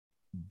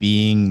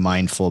 being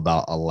mindful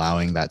about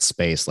allowing that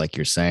space, like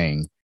you're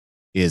saying,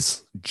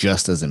 is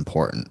just as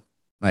important.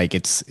 Like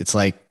it's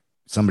like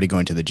somebody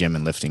going to the gym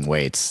and lifting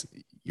weights.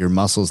 your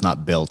muscle's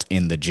not built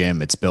in the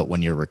gym. It's built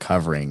when you're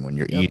recovering, when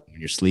you're eating, when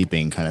you're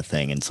sleeping, kind of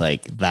thing. And it's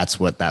like, that's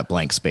what that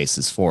blank space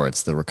is for.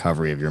 It's the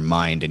recovery of your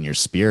mind and your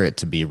spirit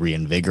to be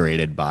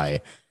reinvigorated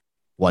by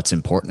what's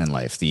important in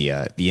life, the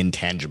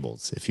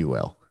intangibles, if you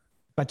will.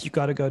 But you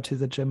got to go to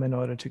the gym in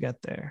order to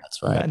get there.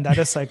 That's right. And that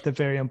is like the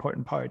very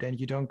important part. And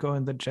you don't go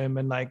in the gym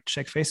and like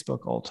check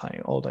Facebook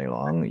all day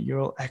long.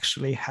 You'll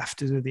actually have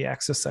to do the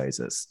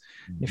exercises.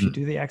 Mm-hmm. If you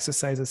do the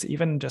exercises,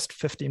 even just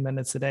 50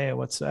 minutes a day or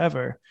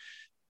whatsoever,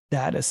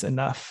 that is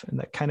enough. And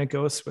that kind of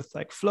goes with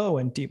like flow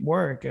and deep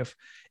work.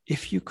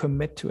 If you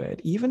commit to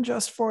it, even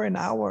just for an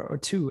hour or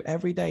two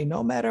every day,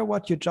 no matter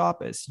what your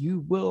job is,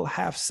 you will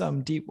have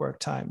some deep work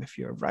time. If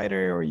you're a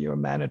writer or you're a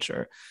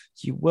manager,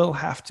 you will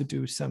have to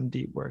do some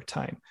deep work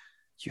time.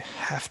 You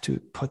have to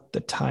put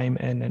the time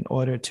in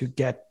order to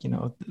get,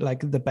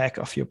 like the back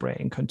of your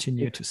brain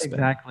continue to spin.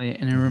 Exactly.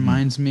 And it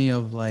reminds me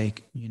of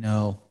like,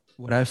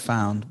 what I've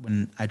found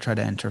when I try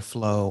to enter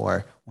flow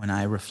or when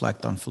I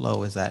reflect on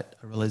flow is that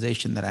a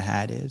realization that I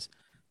had is,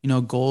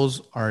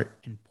 goals are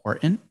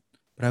important,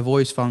 but I've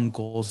always found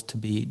goals to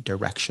be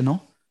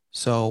directional.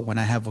 So when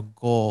I have a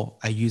goal,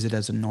 I use it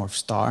as a North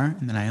Star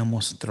and then I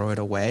almost throw it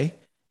away.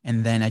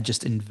 And then I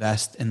just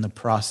invest in the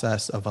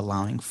process of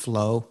allowing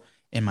flow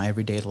in my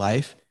everyday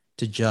life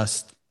to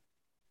just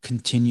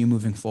continue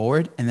moving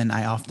forward. And then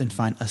I often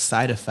find a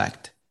side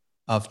effect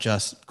of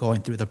just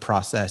going through the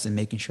process and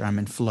making sure I'm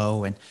in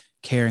flow and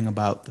caring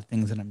about the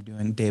things that I'm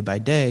doing day by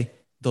day.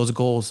 Those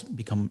goals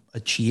become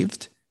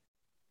achieved.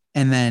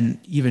 And then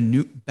even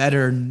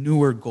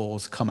newer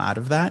goals come out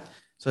of that.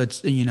 So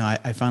it's,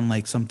 I find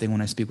like something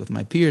when I speak with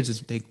my peers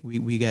is they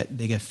get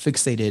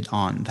fixated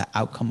on the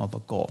outcome of a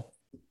goal.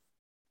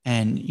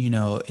 And,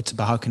 it's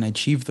about how can I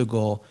achieve the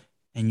goal,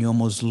 and you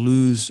almost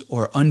lose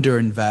or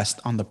underinvest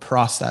on the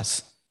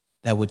process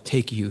that would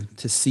take you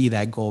to see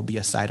that goal be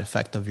a side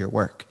effect of your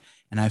work.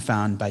 And I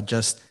found by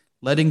just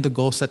letting the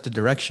goal set the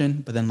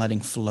direction, but then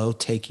letting flow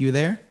take you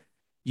there,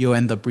 you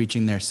end up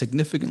reaching there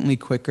significantly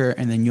quicker.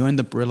 And then you end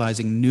up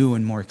realizing new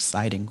and more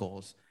exciting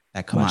goals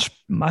that come out.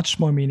 Much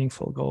more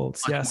meaningful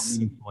goals. Yes.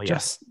 Meaningful,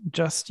 yes.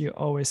 Just you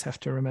always have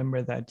to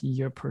remember that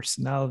your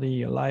personality,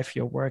 your life,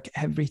 your work,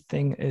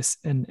 everything is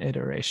an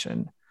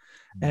iteration.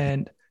 Mm-hmm.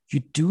 And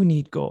you do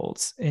need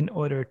goals in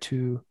order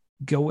to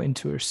go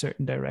into a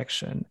certain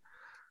direction.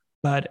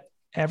 But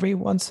every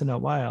once in a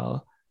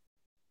while,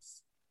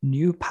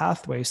 new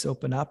pathways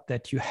open up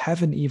that you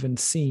haven't even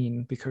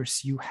seen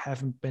because you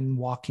haven't been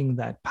walking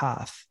that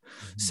path.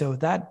 Mm-hmm. So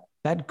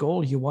that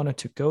goal you wanted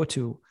to go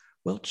to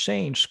will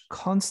change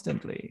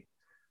constantly.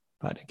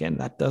 But again,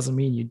 that doesn't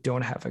mean you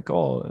don't have a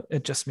goal.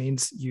 It just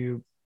means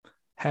you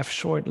have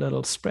short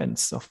little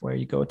sprints of where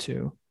you go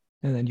to.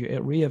 And then you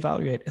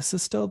reevaluate, is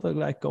this still the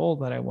like goal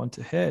that I want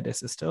to hit?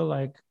 Is it still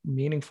like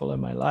meaningful in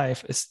my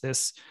life? Is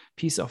this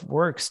piece of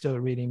work still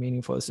really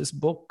meaningful? Is this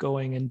book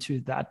going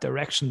into that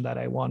direction that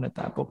I wanted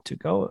that book to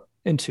go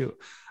into?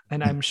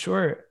 And I'm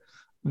sure,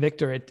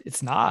 Victor,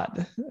 it's not.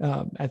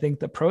 I think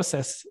the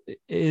process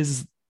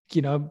is,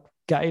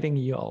 guiding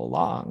you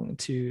along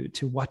to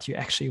what you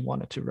actually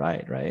wanted to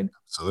write, right?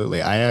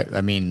 Absolutely.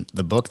 I mean,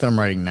 the book that I'm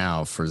writing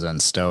now for Zen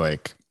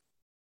Stoic,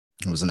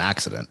 it was an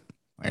accident.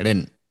 I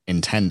didn't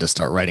intend to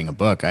start writing a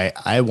book.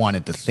 I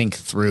wanted to think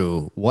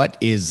through what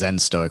is Zen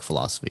Stoic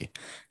philosophy.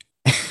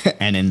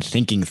 And in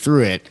thinking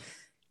through it,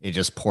 it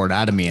just poured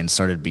out of me and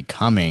started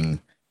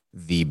becoming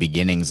the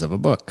beginnings of a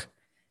book.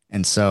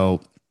 And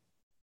so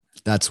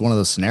that's one of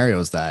those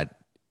scenarios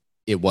that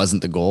it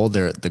wasn't the goal.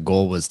 The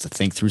goal was to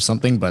think through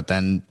something, but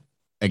then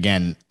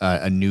again,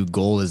 a new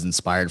goal is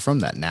inspired from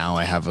that. Now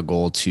I have a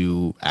goal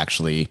to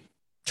actually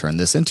turn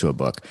this into a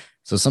book.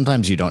 So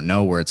sometimes you don't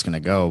know where it's going to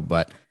go,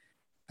 but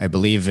I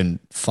believe in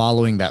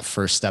following that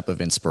first step of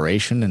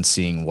inspiration and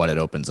seeing what it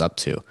opens up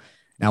to.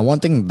 Now,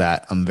 one thing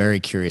that I'm very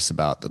curious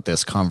about that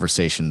this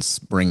conversation's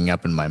bringing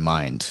up in my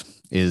mind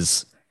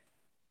is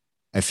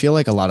I feel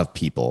like a lot of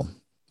people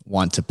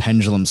want to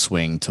pendulum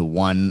swing to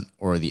one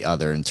or the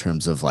other in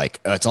terms of like,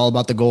 it's all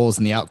about the goals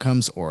and the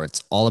outcomes, or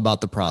it's all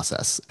about the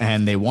process.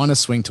 And they want to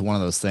swing to one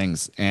of those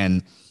things.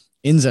 And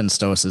in Zen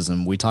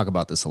Stoicism, we talk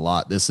about this a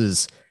lot. This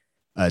is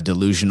a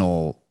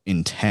delusional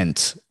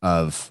intent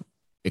of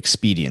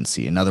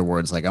expediency. In other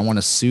words, like I want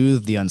to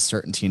soothe the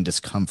uncertainty and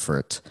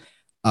discomfort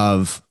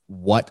of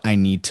what I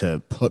need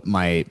to put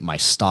my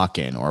stock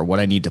in or what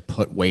I need to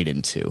put weight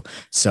into.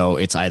 So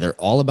it's either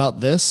all about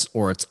this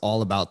or it's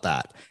all about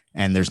that.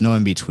 And there's no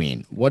in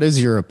between. What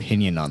is your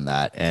opinion on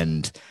that?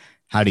 And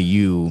how do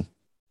you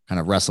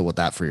kind of wrestle with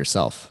that for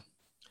yourself?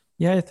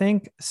 Yeah, I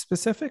think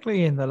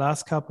specifically in the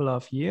last couple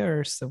of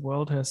years, the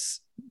world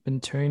has been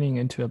turning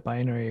into a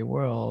binary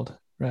world,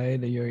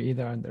 right? You're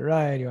either on the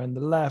right, you're on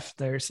the left.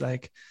 There's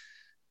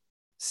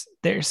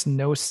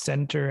no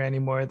center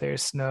anymore.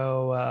 There's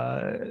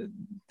no,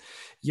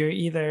 you're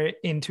either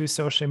into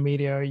social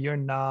media or you're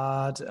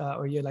not,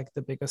 or you're like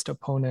the biggest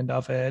opponent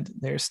of it.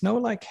 There's no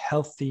like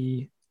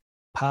healthy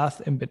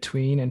path in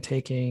between and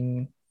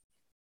taking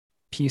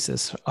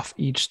pieces of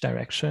each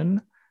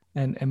direction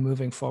and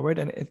moving forward.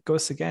 And it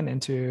goes again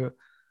into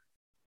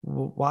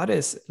what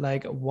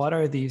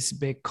are these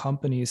big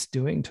companies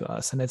doing to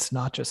us? And it's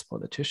not just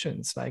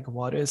politicians. Like,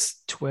 what is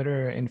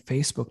Twitter and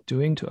Facebook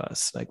doing to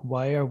us? Like,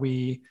 why are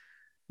we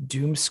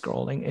doom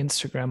scrolling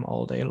Instagram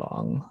all day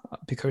long?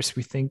 Because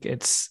we think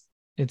it's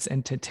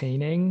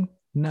entertaining?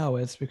 No,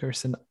 it's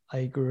because an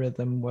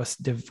algorithm was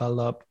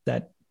developed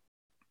that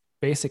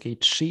basically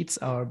cheats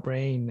our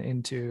brain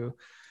into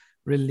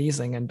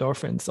releasing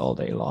endorphins all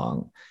day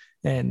long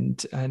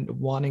and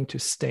wanting to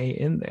stay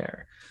in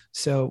there.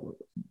 So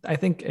I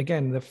think,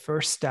 again, the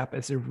first step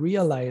is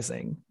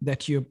realizing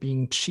that you're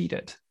being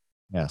cheated.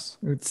 Yes.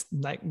 It's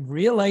like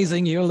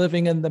realizing you're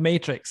living in the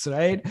matrix,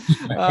 right?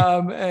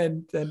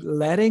 And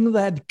letting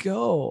that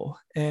go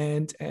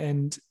and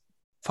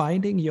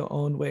finding your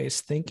own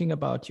ways, thinking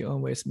about your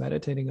own ways,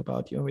 meditating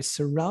about your own ways,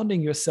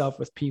 surrounding yourself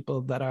with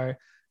people that are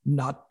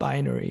not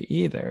binary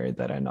either,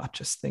 that are not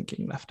just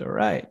thinking left or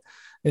right,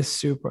 is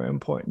super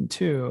important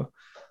too.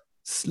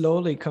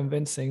 Slowly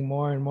convincing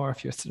more and more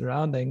of your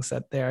surroundings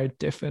that there are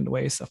different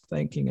ways of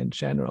thinking in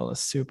general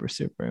is super,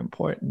 super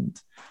important.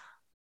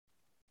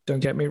 Don't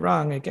get me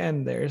wrong.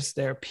 Again, there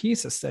are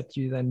pieces that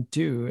you then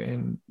do,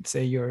 and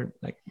say you're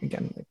like,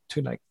 again,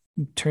 to like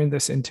turn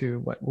this into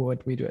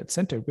what we do at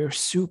Center. We're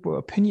super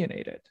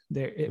opinionated.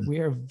 We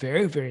are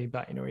very, very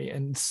binary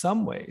in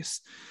some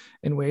ways,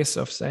 in ways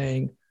of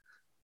saying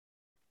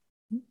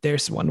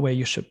there's one way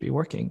you should be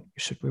working. You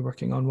should be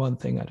working on one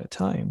thing at a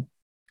time.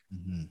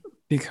 Mm-hmm.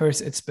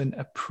 Because it's been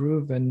a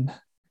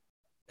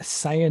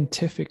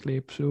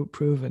scientifically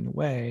proven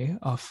way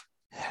of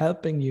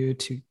helping you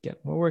to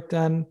get more work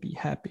done, be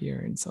happier,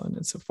 and so on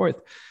and so forth.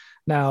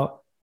 Now,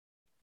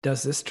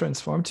 does this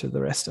transform to the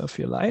rest of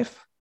your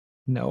life?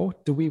 No.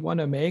 Do we want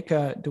to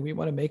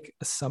make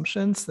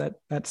assumptions that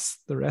that's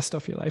the rest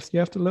of your life you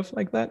have to live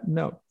like that?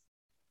 No.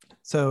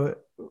 So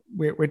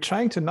we're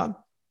trying to not,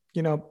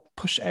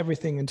 push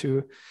everything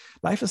into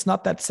life. Is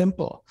not that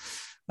simple.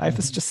 Life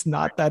is just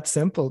not that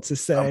simple to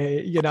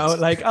say,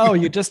 like, oh,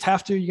 you just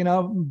have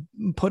to,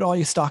 put all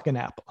your stock in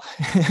Apple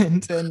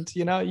and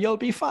you'll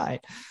be fine.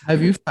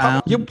 Have you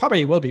found you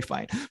probably will be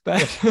fine,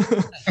 but,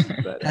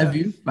 have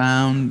you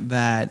found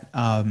that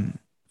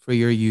for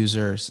your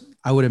users,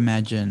 I would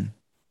imagine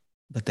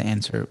that the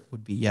answer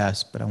would be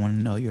yes, but I want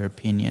to know your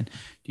opinion.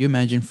 Do you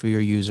imagine for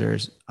your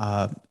users,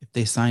 if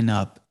they sign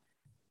up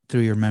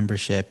through your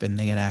membership and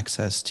they get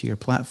access to your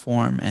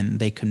platform and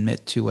they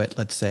commit to it,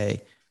 let's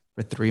say,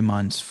 for 3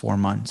 months, 4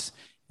 months,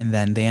 and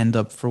then they end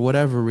up, for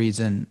whatever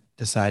reason,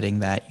 deciding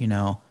that,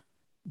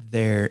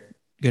 they're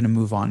going to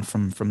move on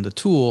from the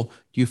tool,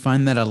 do you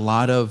find that a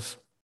lot of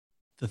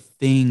the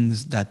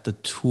things that the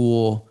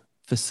tool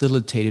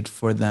facilitated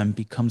for them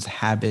becomes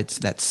habits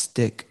that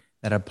stick,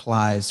 that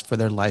applies for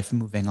their life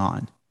moving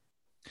on?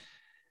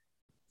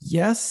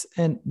 Yes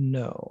and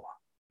no.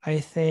 I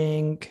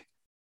think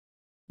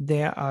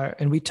there are,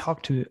 and we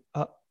talk to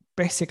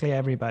basically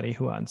everybody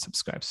who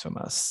unsubscribes from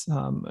us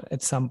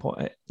at some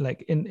point,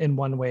 like in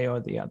one way or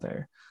the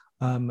other.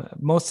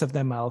 Most of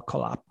them I'll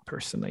call up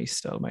personally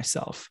still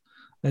myself.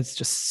 It's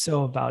just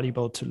so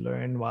valuable to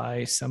learn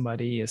why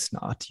somebody is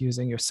not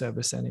using your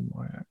service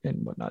anymore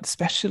and whatnot,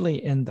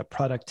 especially in the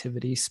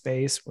productivity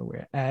space where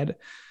we're at.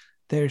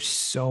 There's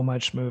so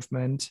much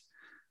movement.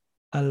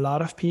 A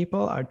lot of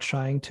people are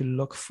trying to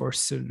look for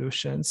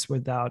solutions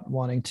without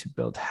wanting to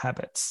build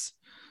habits.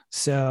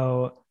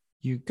 So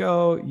you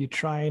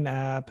try an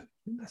app,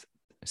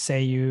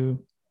 say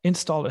you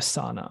install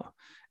Asana,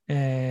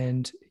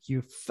 and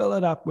you fill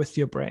it up with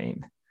your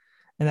brain.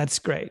 And that's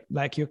great.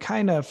 Like, you're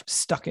kind of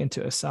stuck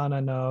into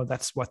Asana. No,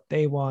 that's what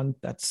they want.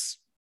 That's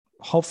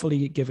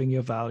hopefully giving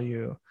you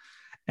value.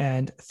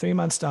 And 3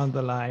 months down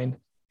the line,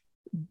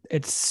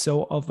 it's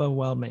so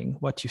overwhelming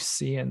what you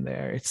see in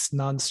there. It's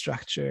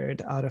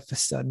non-structured. Out of a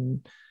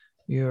sudden,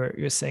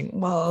 you're saying,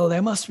 well,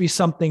 there must be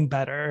something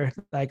better,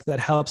 like that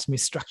helps me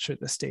structure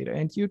this data.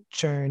 And you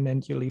churn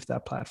and you leave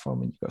that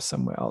platform and you go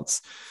somewhere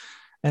else.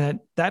 And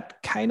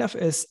that kind of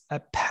is a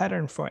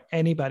pattern for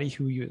anybody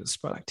who uses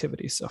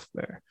productivity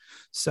software.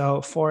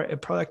 So for a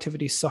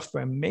productivity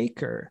software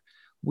maker,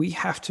 we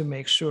have to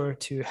make sure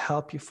to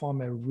help you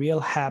form a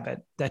real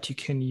habit that you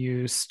can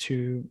use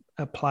to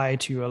apply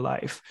to your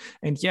life.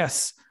 And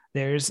yes,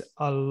 there's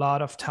a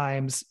lot of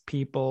times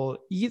people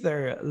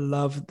either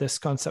love this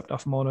concept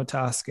of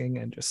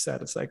monotasking and just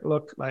said, it's like,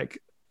 look, like,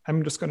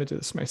 I'm just going to do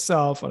this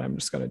myself, and I'm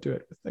just going to do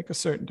it with like a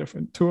certain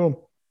different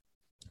tool.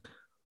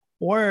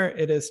 Or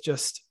it is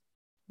just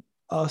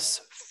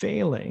us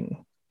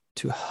failing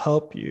to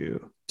help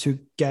you to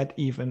get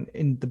even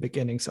in the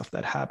beginnings of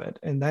that habit.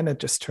 And then it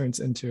just turns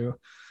into,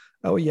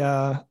 oh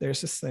yeah,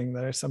 there's this thing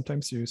that I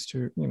sometimes use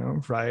to,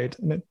 write,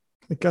 and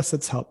I guess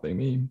it's helping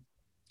me.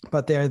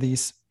 But there are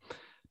these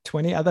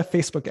 20 other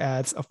Facebook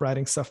ads of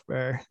writing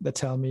software that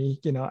tell me,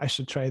 I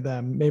should try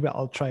them. Maybe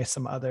I'll try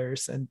some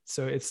others. And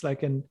so it's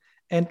like an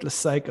endless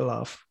cycle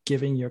of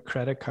giving your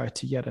credit card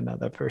to yet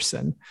another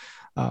person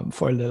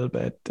for a little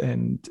bit.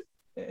 And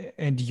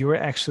you're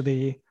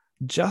actually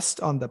just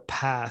on the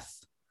path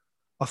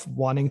of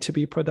wanting to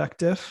be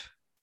productive.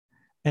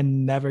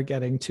 and never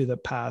getting to the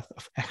path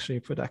of actually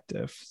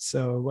productive.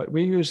 So what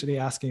we're usually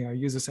asking our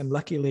users, and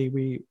luckily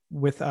we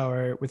with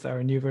our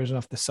new version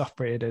of the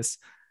software, it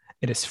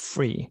is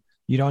free.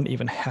 You don't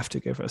even have to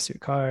give us your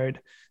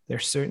card.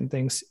 There's certain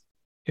things,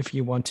 if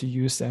you want to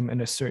use them in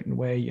a certain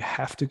way, you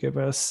have to give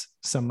us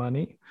some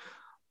money.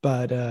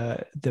 But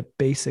the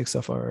basics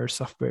of our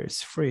software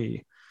is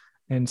free.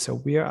 And so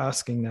we are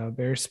asking now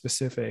very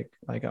specific,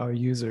 like our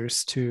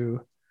users,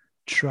 to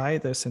try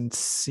this and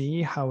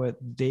see how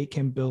they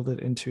can build it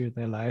into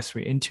their lives.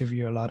 We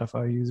interview a lot of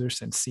our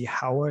users and see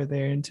how are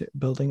they into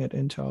building it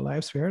into our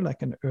lives. We're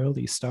like an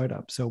early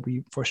startup, so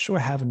we for sure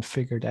haven't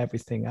figured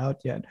everything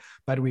out yet,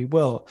 but we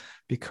will,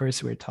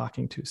 because we're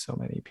talking to so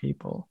many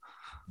people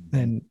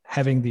and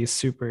having these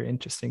super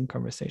interesting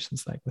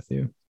conversations like with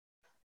you.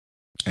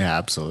 Yeah,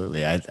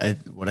 absolutely.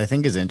 What I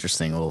think is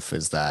interesting, Ulf,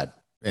 is that,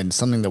 and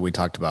something that we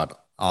talked about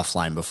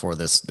offline before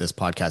this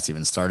podcast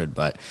even started,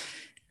 but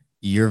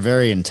you're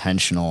very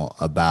intentional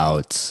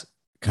about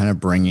kind of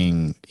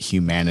bringing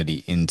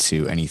humanity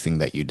into anything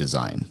that you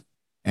design,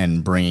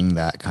 and bringing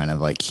that kind of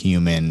like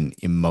human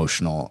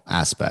emotional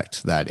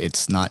aspect, that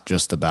it's not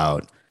just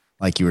about,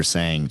 like you were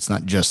saying, it's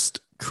not just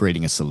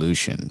creating a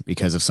solution,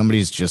 because if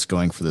somebody's just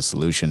going for the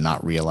solution,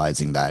 not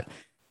realizing that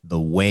the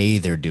way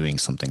they're doing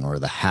something or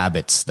the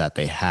habits that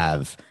they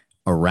have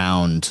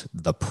around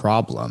the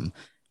problem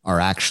are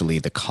actually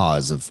the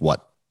cause of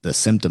what the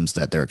symptoms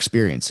that they're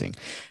experiencing.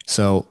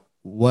 So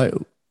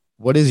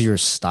what is your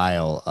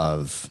style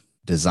of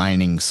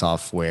designing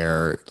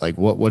software? Like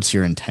what's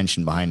your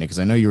intention behind it? Because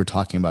I know you were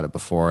talking about it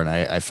before, and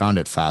I found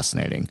it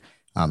fascinating.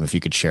 If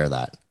you could share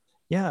that.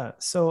 Yeah,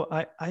 so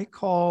I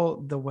call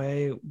the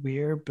way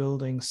we're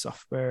building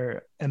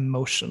software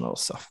emotional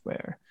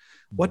software.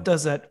 What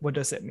does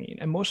that mean?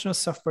 Emotional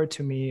software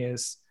to me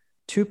is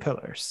two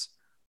pillars: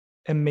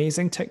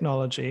 amazing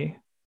technology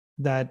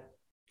that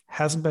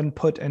hasn't been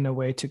put in a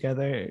way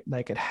together,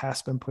 like it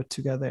has been put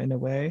together in a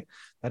way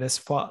that is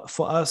for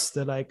us,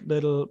 the like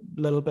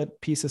little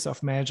bit pieces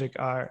of magic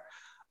are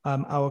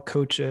our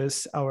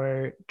coaches,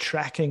 our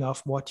tracking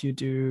of what you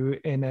do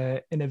in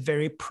a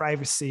very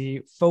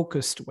privacy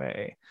focused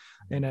way.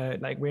 In a,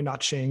 like, we're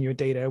not sharing your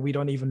data. We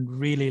don't even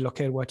really look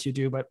at what you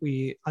do, but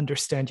we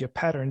understand your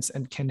patterns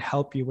and can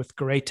help you with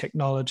great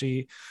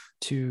technology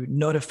to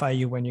notify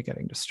you when you're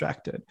getting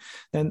distracted.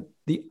 Then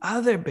the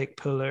other big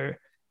pillar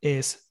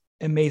is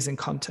amazing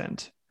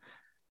content.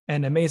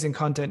 And amazing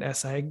content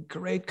as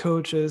great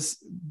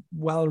coaches,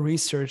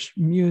 well-researched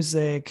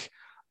music.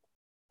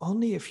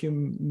 Only if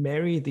you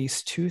marry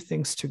these two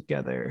things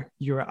together,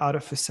 you're out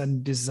of a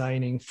sudden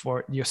designing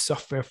for your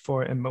software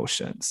for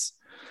emotions.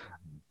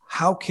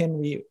 How can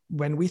we,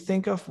 when we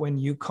think of when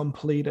you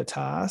complete a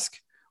task,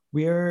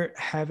 we're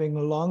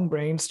having long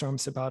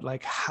brainstorms about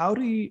like, how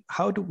do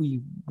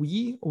we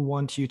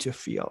want you to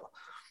feel?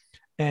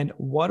 And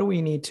what do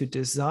we need to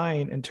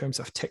design in terms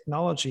of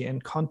technology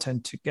and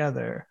content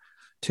together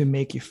to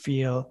make you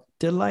feel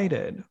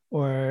delighted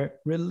or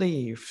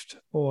relieved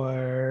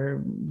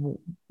or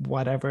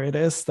whatever it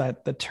is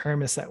that the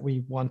term is that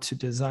we want to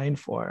design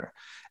for.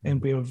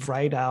 And we'll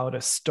write out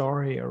a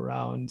story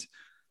around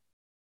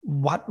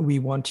what we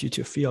want you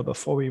to feel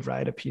before we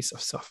write a piece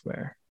of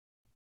software.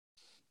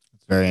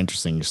 It's very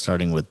interesting. You're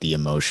starting with the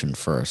emotion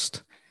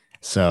first.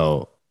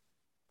 So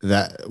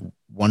that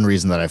one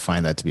reason that I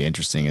find that to be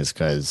interesting is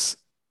because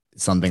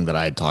something that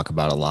I talk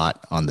about a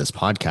lot on this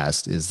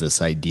podcast is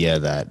this idea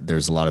that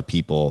there's a lot of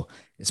people,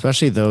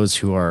 especially those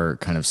who are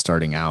kind of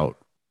starting out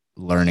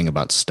learning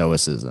about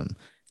stoicism.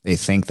 They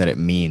think that it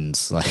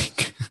means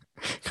like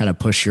kind of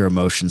push your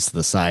emotions to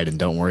the side and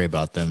don't worry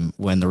about them,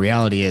 when the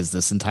reality is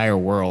this entire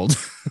world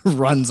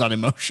runs on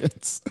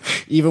emotions.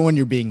 Even when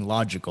you're being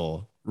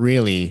logical,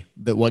 really,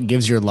 that what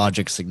gives your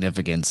logic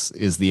significance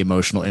is the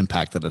emotional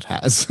impact that it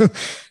has.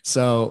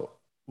 So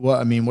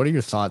what are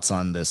your thoughts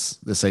on this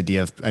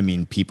idea of,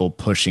 people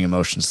pushing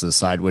emotions to the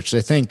side, which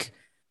I think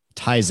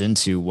ties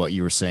into what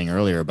you were saying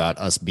earlier about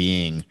us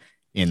being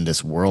in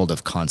this world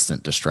of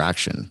constant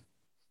distraction?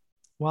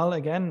 Well,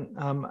 again,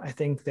 I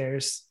think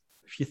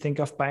if you think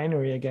of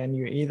binary again,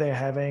 you're either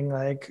having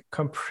like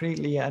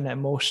completely an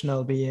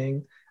emotional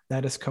being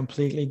that is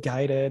completely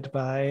guided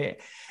by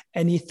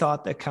any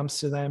thought that comes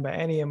to them, by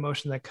any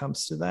emotion that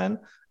comes to them.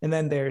 And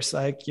then there's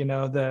like,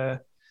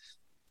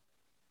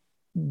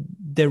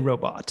 the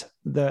robot,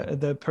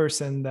 the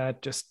person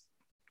that just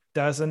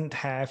doesn't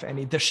have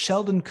any, the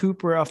Sheldon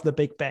Cooper of the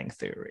Big Bang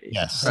Theory.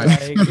 Yes.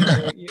 Like,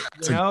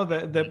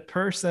 the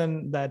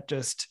person that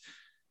just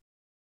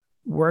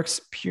works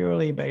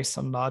purely based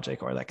on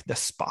logic, or like the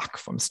Spock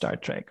from Star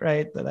Trek,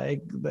 right?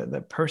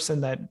 The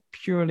person that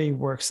purely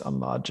works on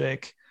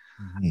logic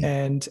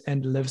and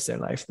lives their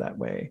life that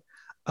way.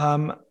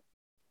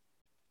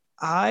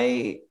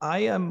 I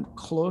am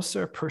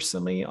closer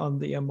personally on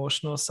the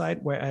emotional side,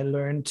 where I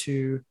learned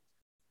to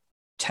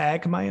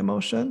tag my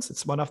emotions.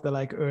 It's one of the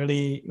like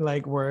early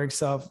like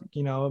works of,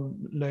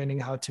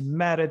 learning how to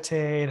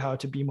meditate, how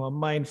to be more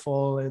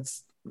mindful.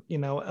 It's,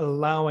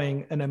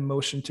 allowing an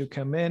emotion to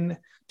come in,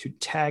 to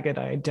tag it,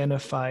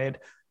 identify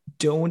it,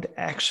 don't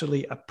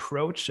actually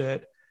approach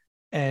it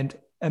And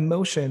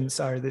emotions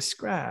are this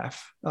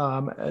graph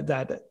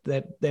that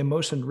the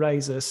emotion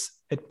rises,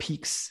 it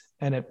peaks,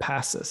 and it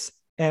passes.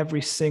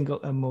 Every single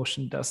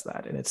emotion does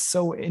that. And it's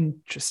so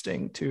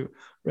interesting to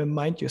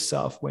remind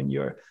yourself when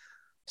you're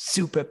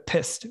super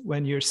pissed,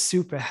 when you're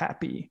super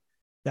happy,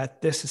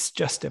 that this is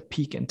just a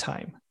peak in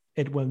time.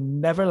 It will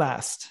never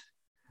last.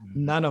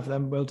 None of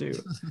them will do.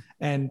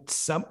 And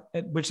some,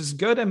 which is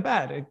good and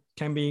bad. It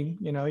can be,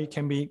 you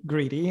can be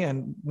greedy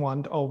and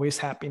want always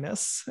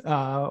happiness,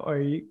 or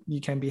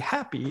you can be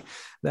happy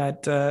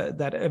that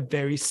a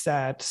very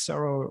sad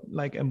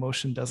sorrow-like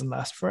emotion doesn't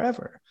last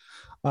forever.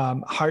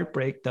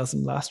 Heartbreak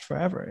doesn't last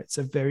forever. It's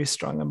a very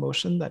strong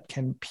emotion that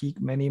can peak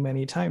many,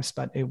 many times,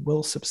 but it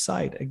will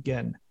subside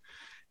again.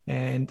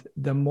 And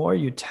the more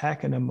you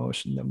tag an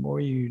emotion, the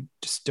more you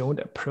just don't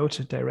approach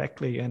it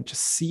directly and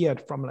just see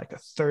it from like a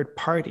third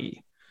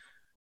party,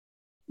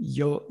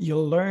 you'll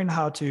learn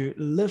how to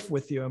live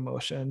with your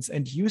emotions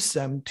and use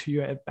them to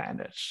your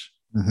advantage.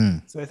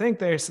 Mm-hmm. So I think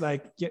there's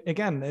like,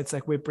 again, it's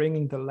like we're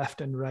bringing the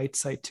left and right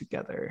side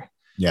together.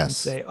 Yes. And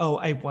say, oh,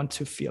 I want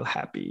to feel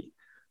happy,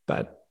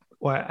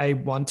 or I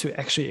want to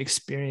actually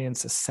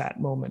experience a sad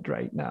moment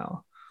right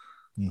now.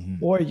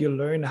 Mm-hmm. Or you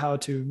learn how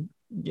to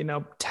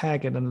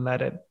tag it and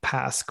let it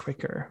pass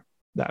quicker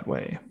that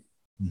way.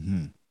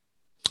 Mm-hmm.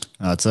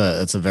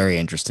 It's a very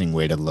interesting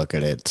way to look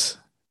at it,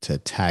 to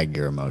tag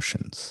your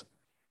emotions.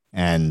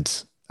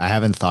 And I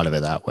haven't thought of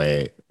it that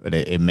way, but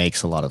it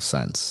makes a lot of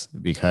sense,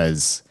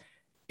 because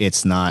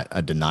it's not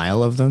a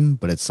denial of them,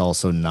 but it's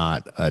also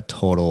not a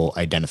total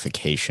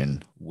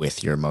identification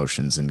with your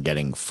emotions and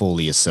getting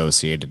fully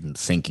associated and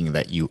thinking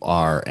that you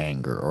are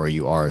anger or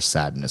you are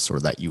sadness or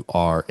that you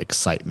are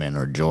excitement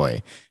or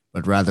joy,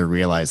 but rather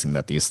realizing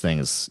that these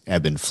things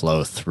ebb and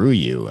flow through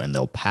you and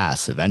they'll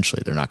pass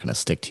eventually. They're not going to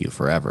stick to you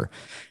forever.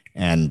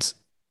 And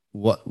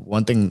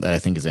one thing that I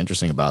think is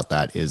interesting about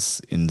that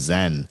is in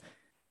Zen,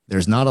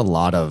 there's not a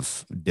lot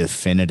of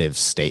definitive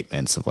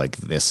statements of like,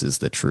 this is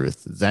the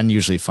truth. Zen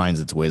usually finds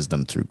its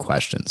wisdom through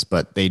questions,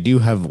 but they do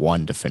have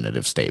one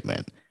definitive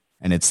statement,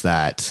 and it's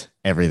that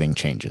everything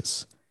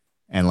changes.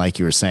 And like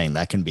you were saying,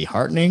 that can be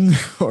heartening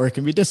or it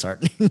can be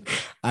disheartening.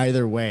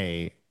 Either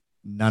way,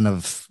 none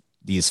of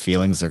these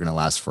feelings are going to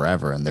last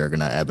forever, and they're going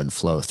to ebb and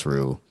flow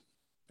through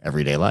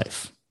everyday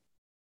life.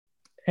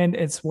 And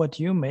it's what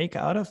you make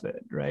out of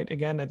it, right?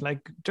 Again, it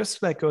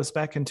goes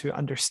back into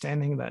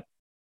understanding that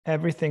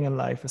everything in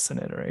life is an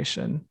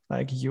iteration.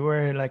 Like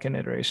you're like an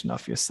iteration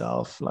of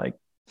yourself. Like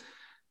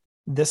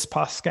this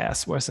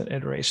podcast was an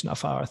iteration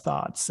of our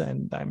thoughts.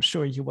 And I'm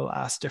sure you will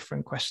ask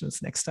different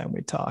questions next time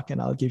we talk,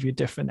 and I'll give you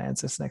different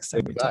answers next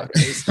time we talk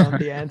based on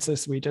the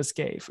answers we just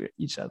gave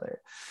each other.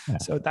 Yeah.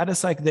 So that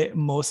is like the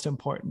most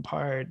important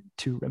part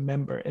to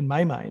remember in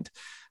my mind,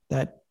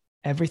 that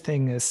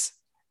everything is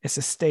a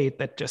state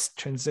that just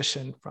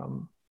transitioned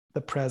from the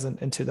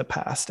present into the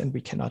past, and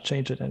we cannot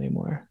change it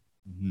anymore.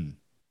 Mm-hmm.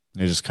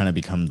 They just kind of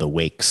become the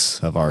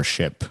wakes of our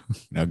ship,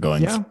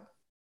 going. Yeah,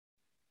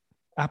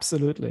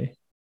 absolutely.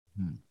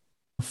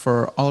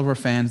 For all of our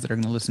fans that are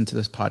going to listen to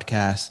this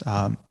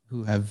podcast,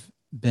 who have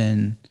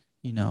been,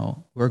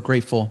 we're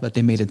grateful that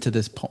they made it to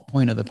this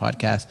point of the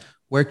podcast.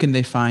 Where can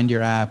they find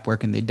your app? Where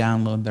can they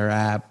download their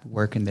app?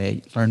 Where can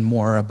they learn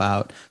more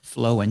about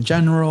Flow in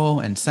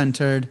general and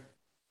Centered?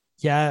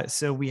 Yeah,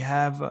 so we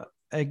have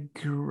a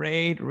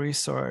great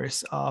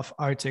resource of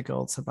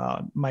articles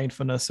about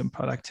mindfulness and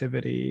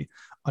productivity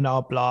on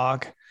our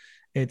blog.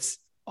 It's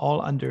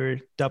all under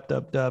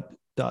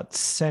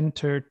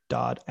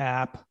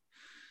www.centered.app.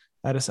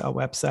 That is our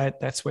website.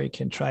 That's where you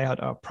can try out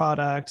our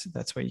product.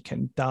 That's where you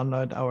can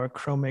download our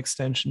Chrome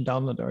extension,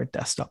 download our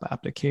desktop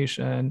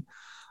application.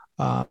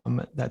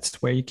 That's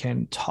where you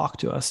can talk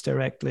to us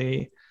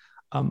directly.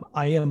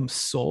 I am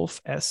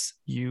Sulf,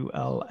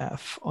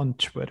 SULF, on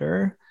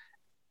Twitter.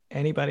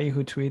 Anybody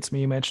who tweets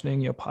me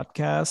mentioning your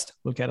podcast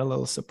will get a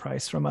little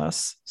surprise from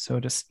us. So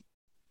just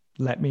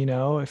let me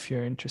know if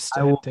you're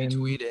interested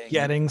in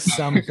getting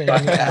something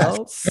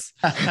else.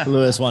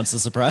 Lewis wants a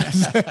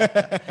surprise.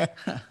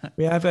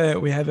 We have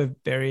a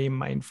very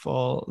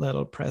mindful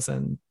little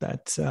present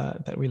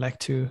that we like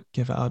to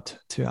give out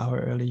to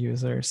our early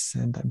users,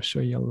 and I'm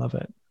sure you'll love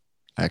it.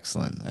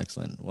 Excellent.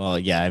 Well,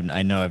 yeah,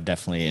 I know I've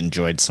definitely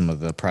enjoyed some of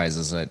the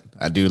prizes. I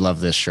do love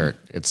this shirt.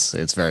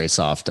 It's very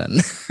soft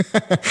and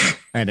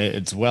and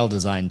it's well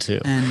designed too.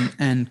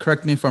 And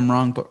correct me if I'm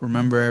wrong, but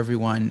remember,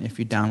 everyone, if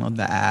you download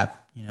the app,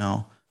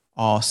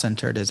 all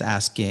Centered is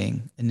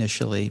asking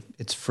initially,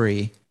 it's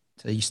free.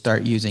 So you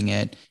start using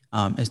it,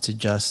 is to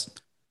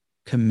just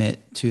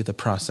commit to the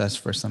process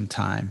for some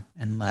time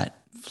and let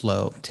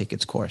Flow take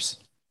its course.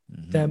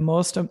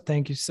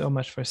 Thank you so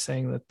much for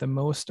saying that. The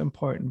most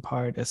important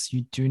part is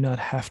you do not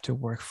have to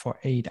work for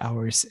 8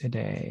 hours a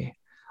day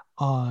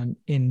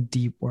in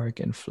deep work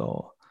and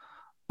Flow.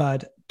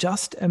 But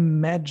just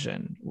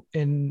imagine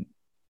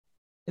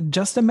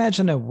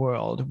a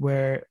world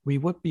where we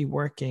would be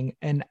working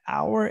an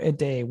hour a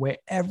day, where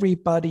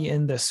everybody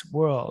in this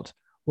world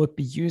would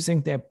be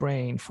using their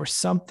brain for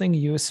something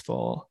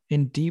useful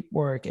in deep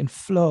work and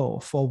Flow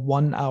for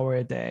 1 hour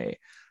a day.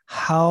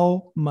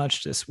 how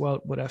much this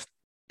world would have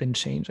been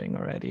changing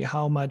already,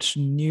 how much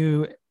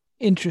new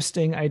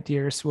interesting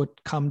ideas would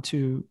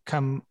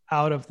come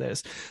out of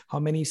this, how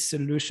many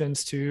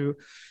solutions to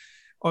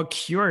or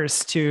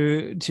cures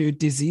to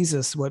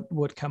diseases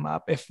would come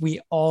up if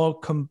we all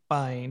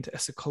combined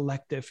as a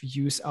collective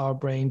use our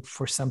brain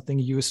for something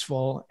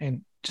useful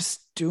and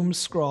just doom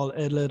scroll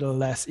a little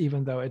less,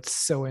 even though it's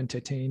so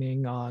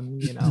entertaining on,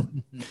 you know,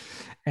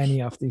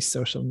 any of these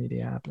social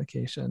media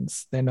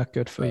applications. They're not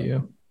good for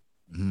you.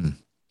 Mm-hmm.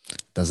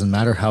 Doesn't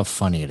matter how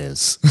funny it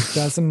is.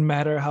 Doesn't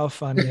matter how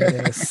funny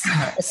it is.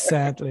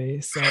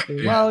 Sadly.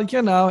 Yeah. Well,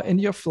 you know, in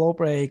your flow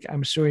break,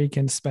 I'm sure you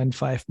can spend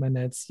 5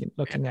 minutes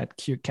looking at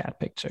cute cat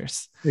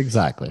pictures.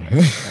 Exactly.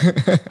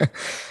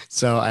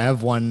 So I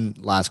have one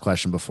last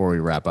question before we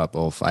wrap up,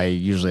 Ulf. I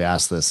usually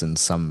ask this in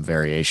some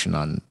variation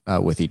on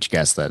with each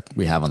guest that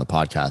we have on the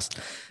podcast,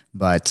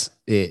 but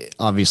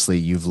obviously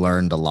you've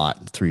learned a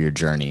lot through your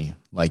journey.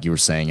 Like you were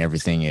saying,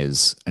 everything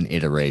is an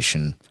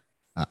iteration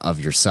of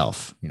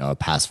yourself, you know, a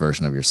past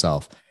version of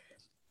yourself.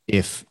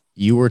 If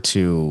you were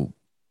to,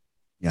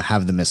 you know,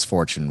 have the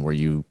misfortune where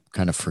you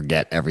kind of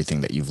forget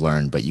everything that you've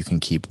learned, but you can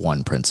keep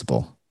one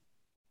principle,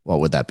 what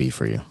would that be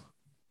for you?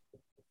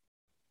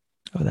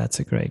 Oh, that's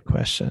a great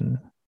question.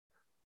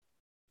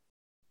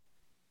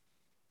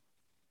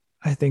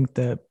 I think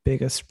the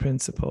biggest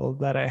principle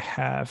that I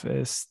have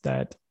is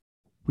that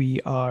we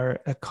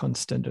are a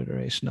constant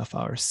iteration of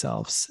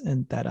ourselves,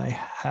 and that I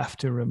have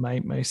to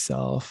remind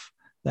myself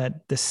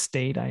that the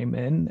state I'm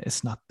in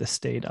is not the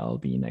state I'll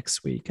be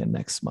next week and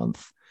next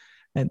month.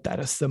 And that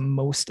is the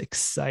most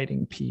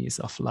exciting piece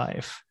of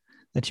life,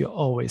 that you're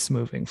always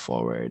moving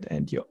forward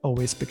and you're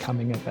always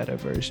becoming a better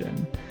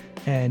version.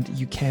 And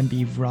you can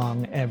be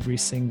wrong every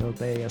single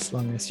day as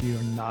long as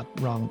you're not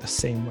wrong the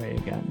same way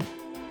again.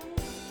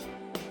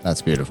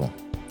 That's beautiful.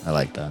 I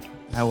like that.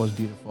 That was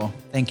beautiful.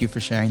 Thank you for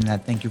sharing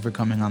that. Thank you for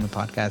coming on the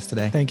podcast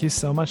today. Thank you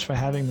so much for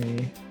having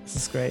me. This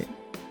is great.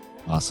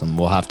 Awesome.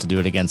 We'll have to do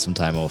it again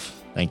sometime, Ulf.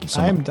 Thank you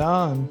so much. I'm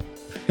done.